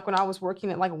 even like when I was working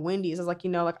at like Wendy's, I was like,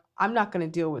 like I'm not going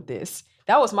to deal with this.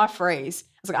 That was my phrase.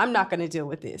 I was like, I'm not going to deal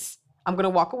with this. I'm going to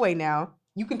walk away now.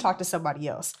 You can talk to somebody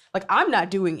else. Like I'm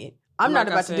not doing it. I'm not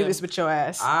about to do this with your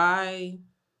ass.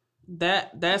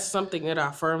 That's something that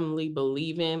I firmly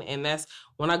believe in, and that's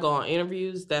when I go on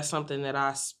interviews, that's something that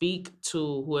I speak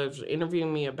to whoever's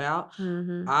interviewing me about.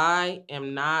 Mm-hmm. I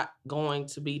am not going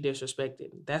to be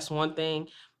disrespected. That's one thing.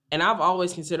 And I've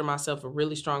always considered myself a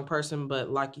really strong person, but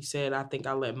like you said, I think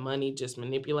I let money just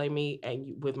manipulate me.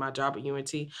 And with my job at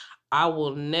UNT, I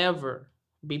will never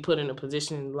be put in a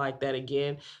position like that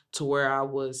again, to where I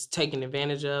was taken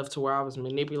advantage of, to where I was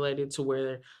manipulated, to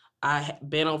where I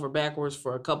bent over backwards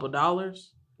for a couple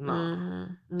dollars. No.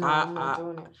 Mm-hmm. No, I'm not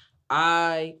doing it.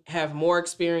 I have more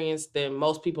experience than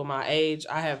most people my age.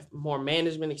 I have more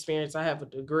management experience. I have a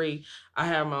degree. I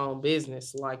have my own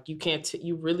business. Like you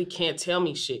really can't tell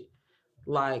me shit.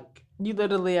 Like you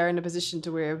literally are in a position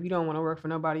to where if you don't want to work for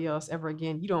nobody else ever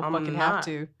again, you don't fucking have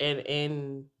to.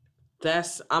 And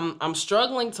that's I'm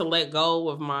struggling to let go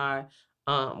of my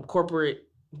corporate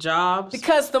jobs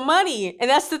because the money, and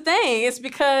that's the thing. It's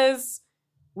because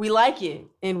we like it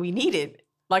and we need it.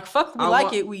 Like fuck,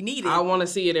 we need it. I want to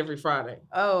see it every Friday.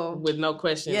 Oh, with no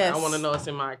question. Yes. I want to know it's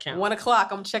in my account. 1:00,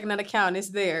 I'm checking that account. It's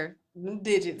there,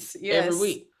 digits. Yes. Every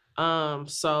week.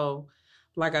 So,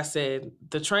 like I said,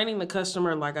 the training the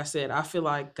customer. Like I said, I feel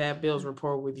like that builds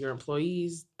rapport with your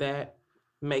employees. That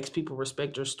makes people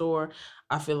respect your store.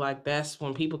 I feel like that's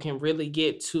when people can really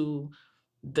get to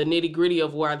the nitty gritty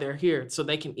of why they're here, so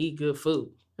they can eat good food.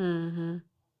 Mm-hmm.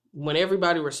 When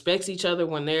everybody respects each other,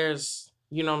 when there's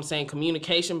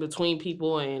communication between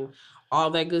people and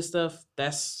all that good stuff,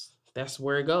 that's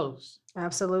where it goes.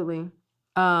 Absolutely.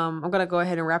 I'm going to go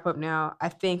ahead and wrap up now. I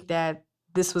think that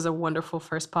this was a wonderful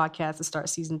first podcast to start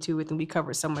season 2 with, and we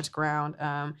covered so much ground.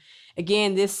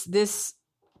 Again, this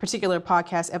particular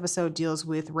podcast episode deals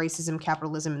with racism,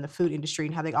 capitalism, and the food industry,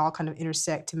 and how they all kind of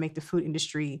intersect to make the food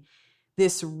industry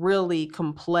this really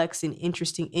complex and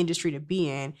interesting industry to be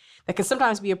in that can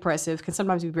sometimes be oppressive, can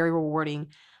sometimes be very rewarding.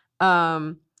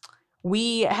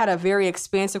 We had a very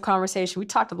expansive conversation. We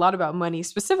talked a lot about money,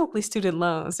 specifically student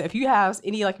loans. So if you have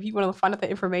any, like, if you want to find out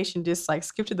that information, just like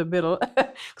skip to the middle,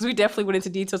 because we definitely went into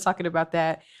detail talking about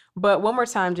that. But one more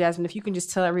time, Jasmine, if you can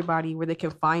just tell everybody where they can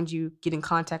find you, get in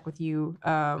contact with you,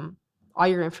 all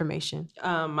your information.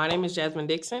 My name is Jasmine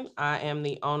Dixon. I am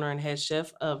the owner and head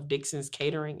chef of Dixon's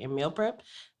Catering and Meal Prep.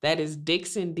 That is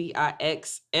Dixon,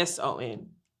 Dixson.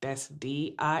 That's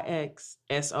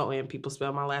Dixson. People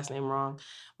spell my last name wrong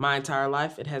my entire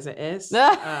life. It has an S.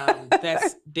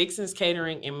 That's Dixon's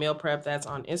Catering and Meal Prep. That's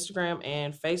on Instagram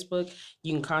and Facebook.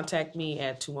 You can contact me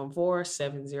at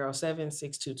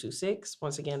 214-707-6226.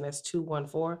 Once again, that's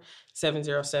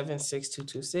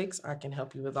 214-707-6226. I can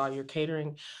help you with all your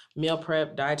catering, meal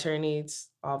prep, dietary needs,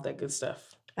 all that good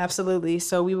stuff. Absolutely.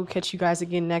 So we will catch you guys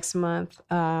again next month.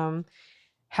 Have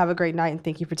a great night, and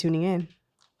thank you for tuning in.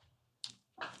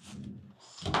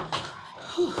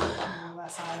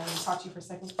 Last time, I'm going to talk to you for a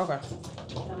second. Okay. I'm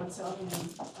going to tell him,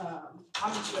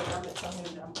 I'll meet you at I'm going to tell him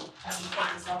that I'm having to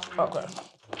cut this off. Okay.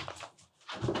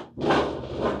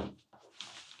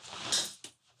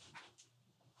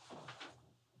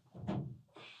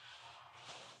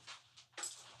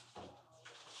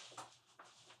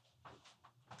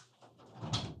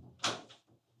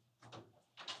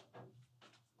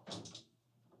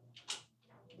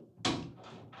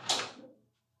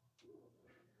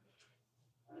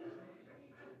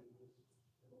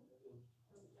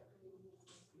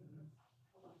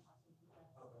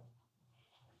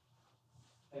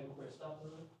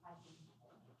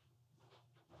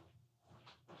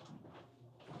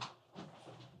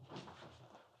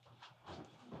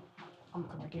 I'm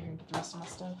gonna come back in here and get the rest of my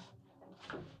stuff.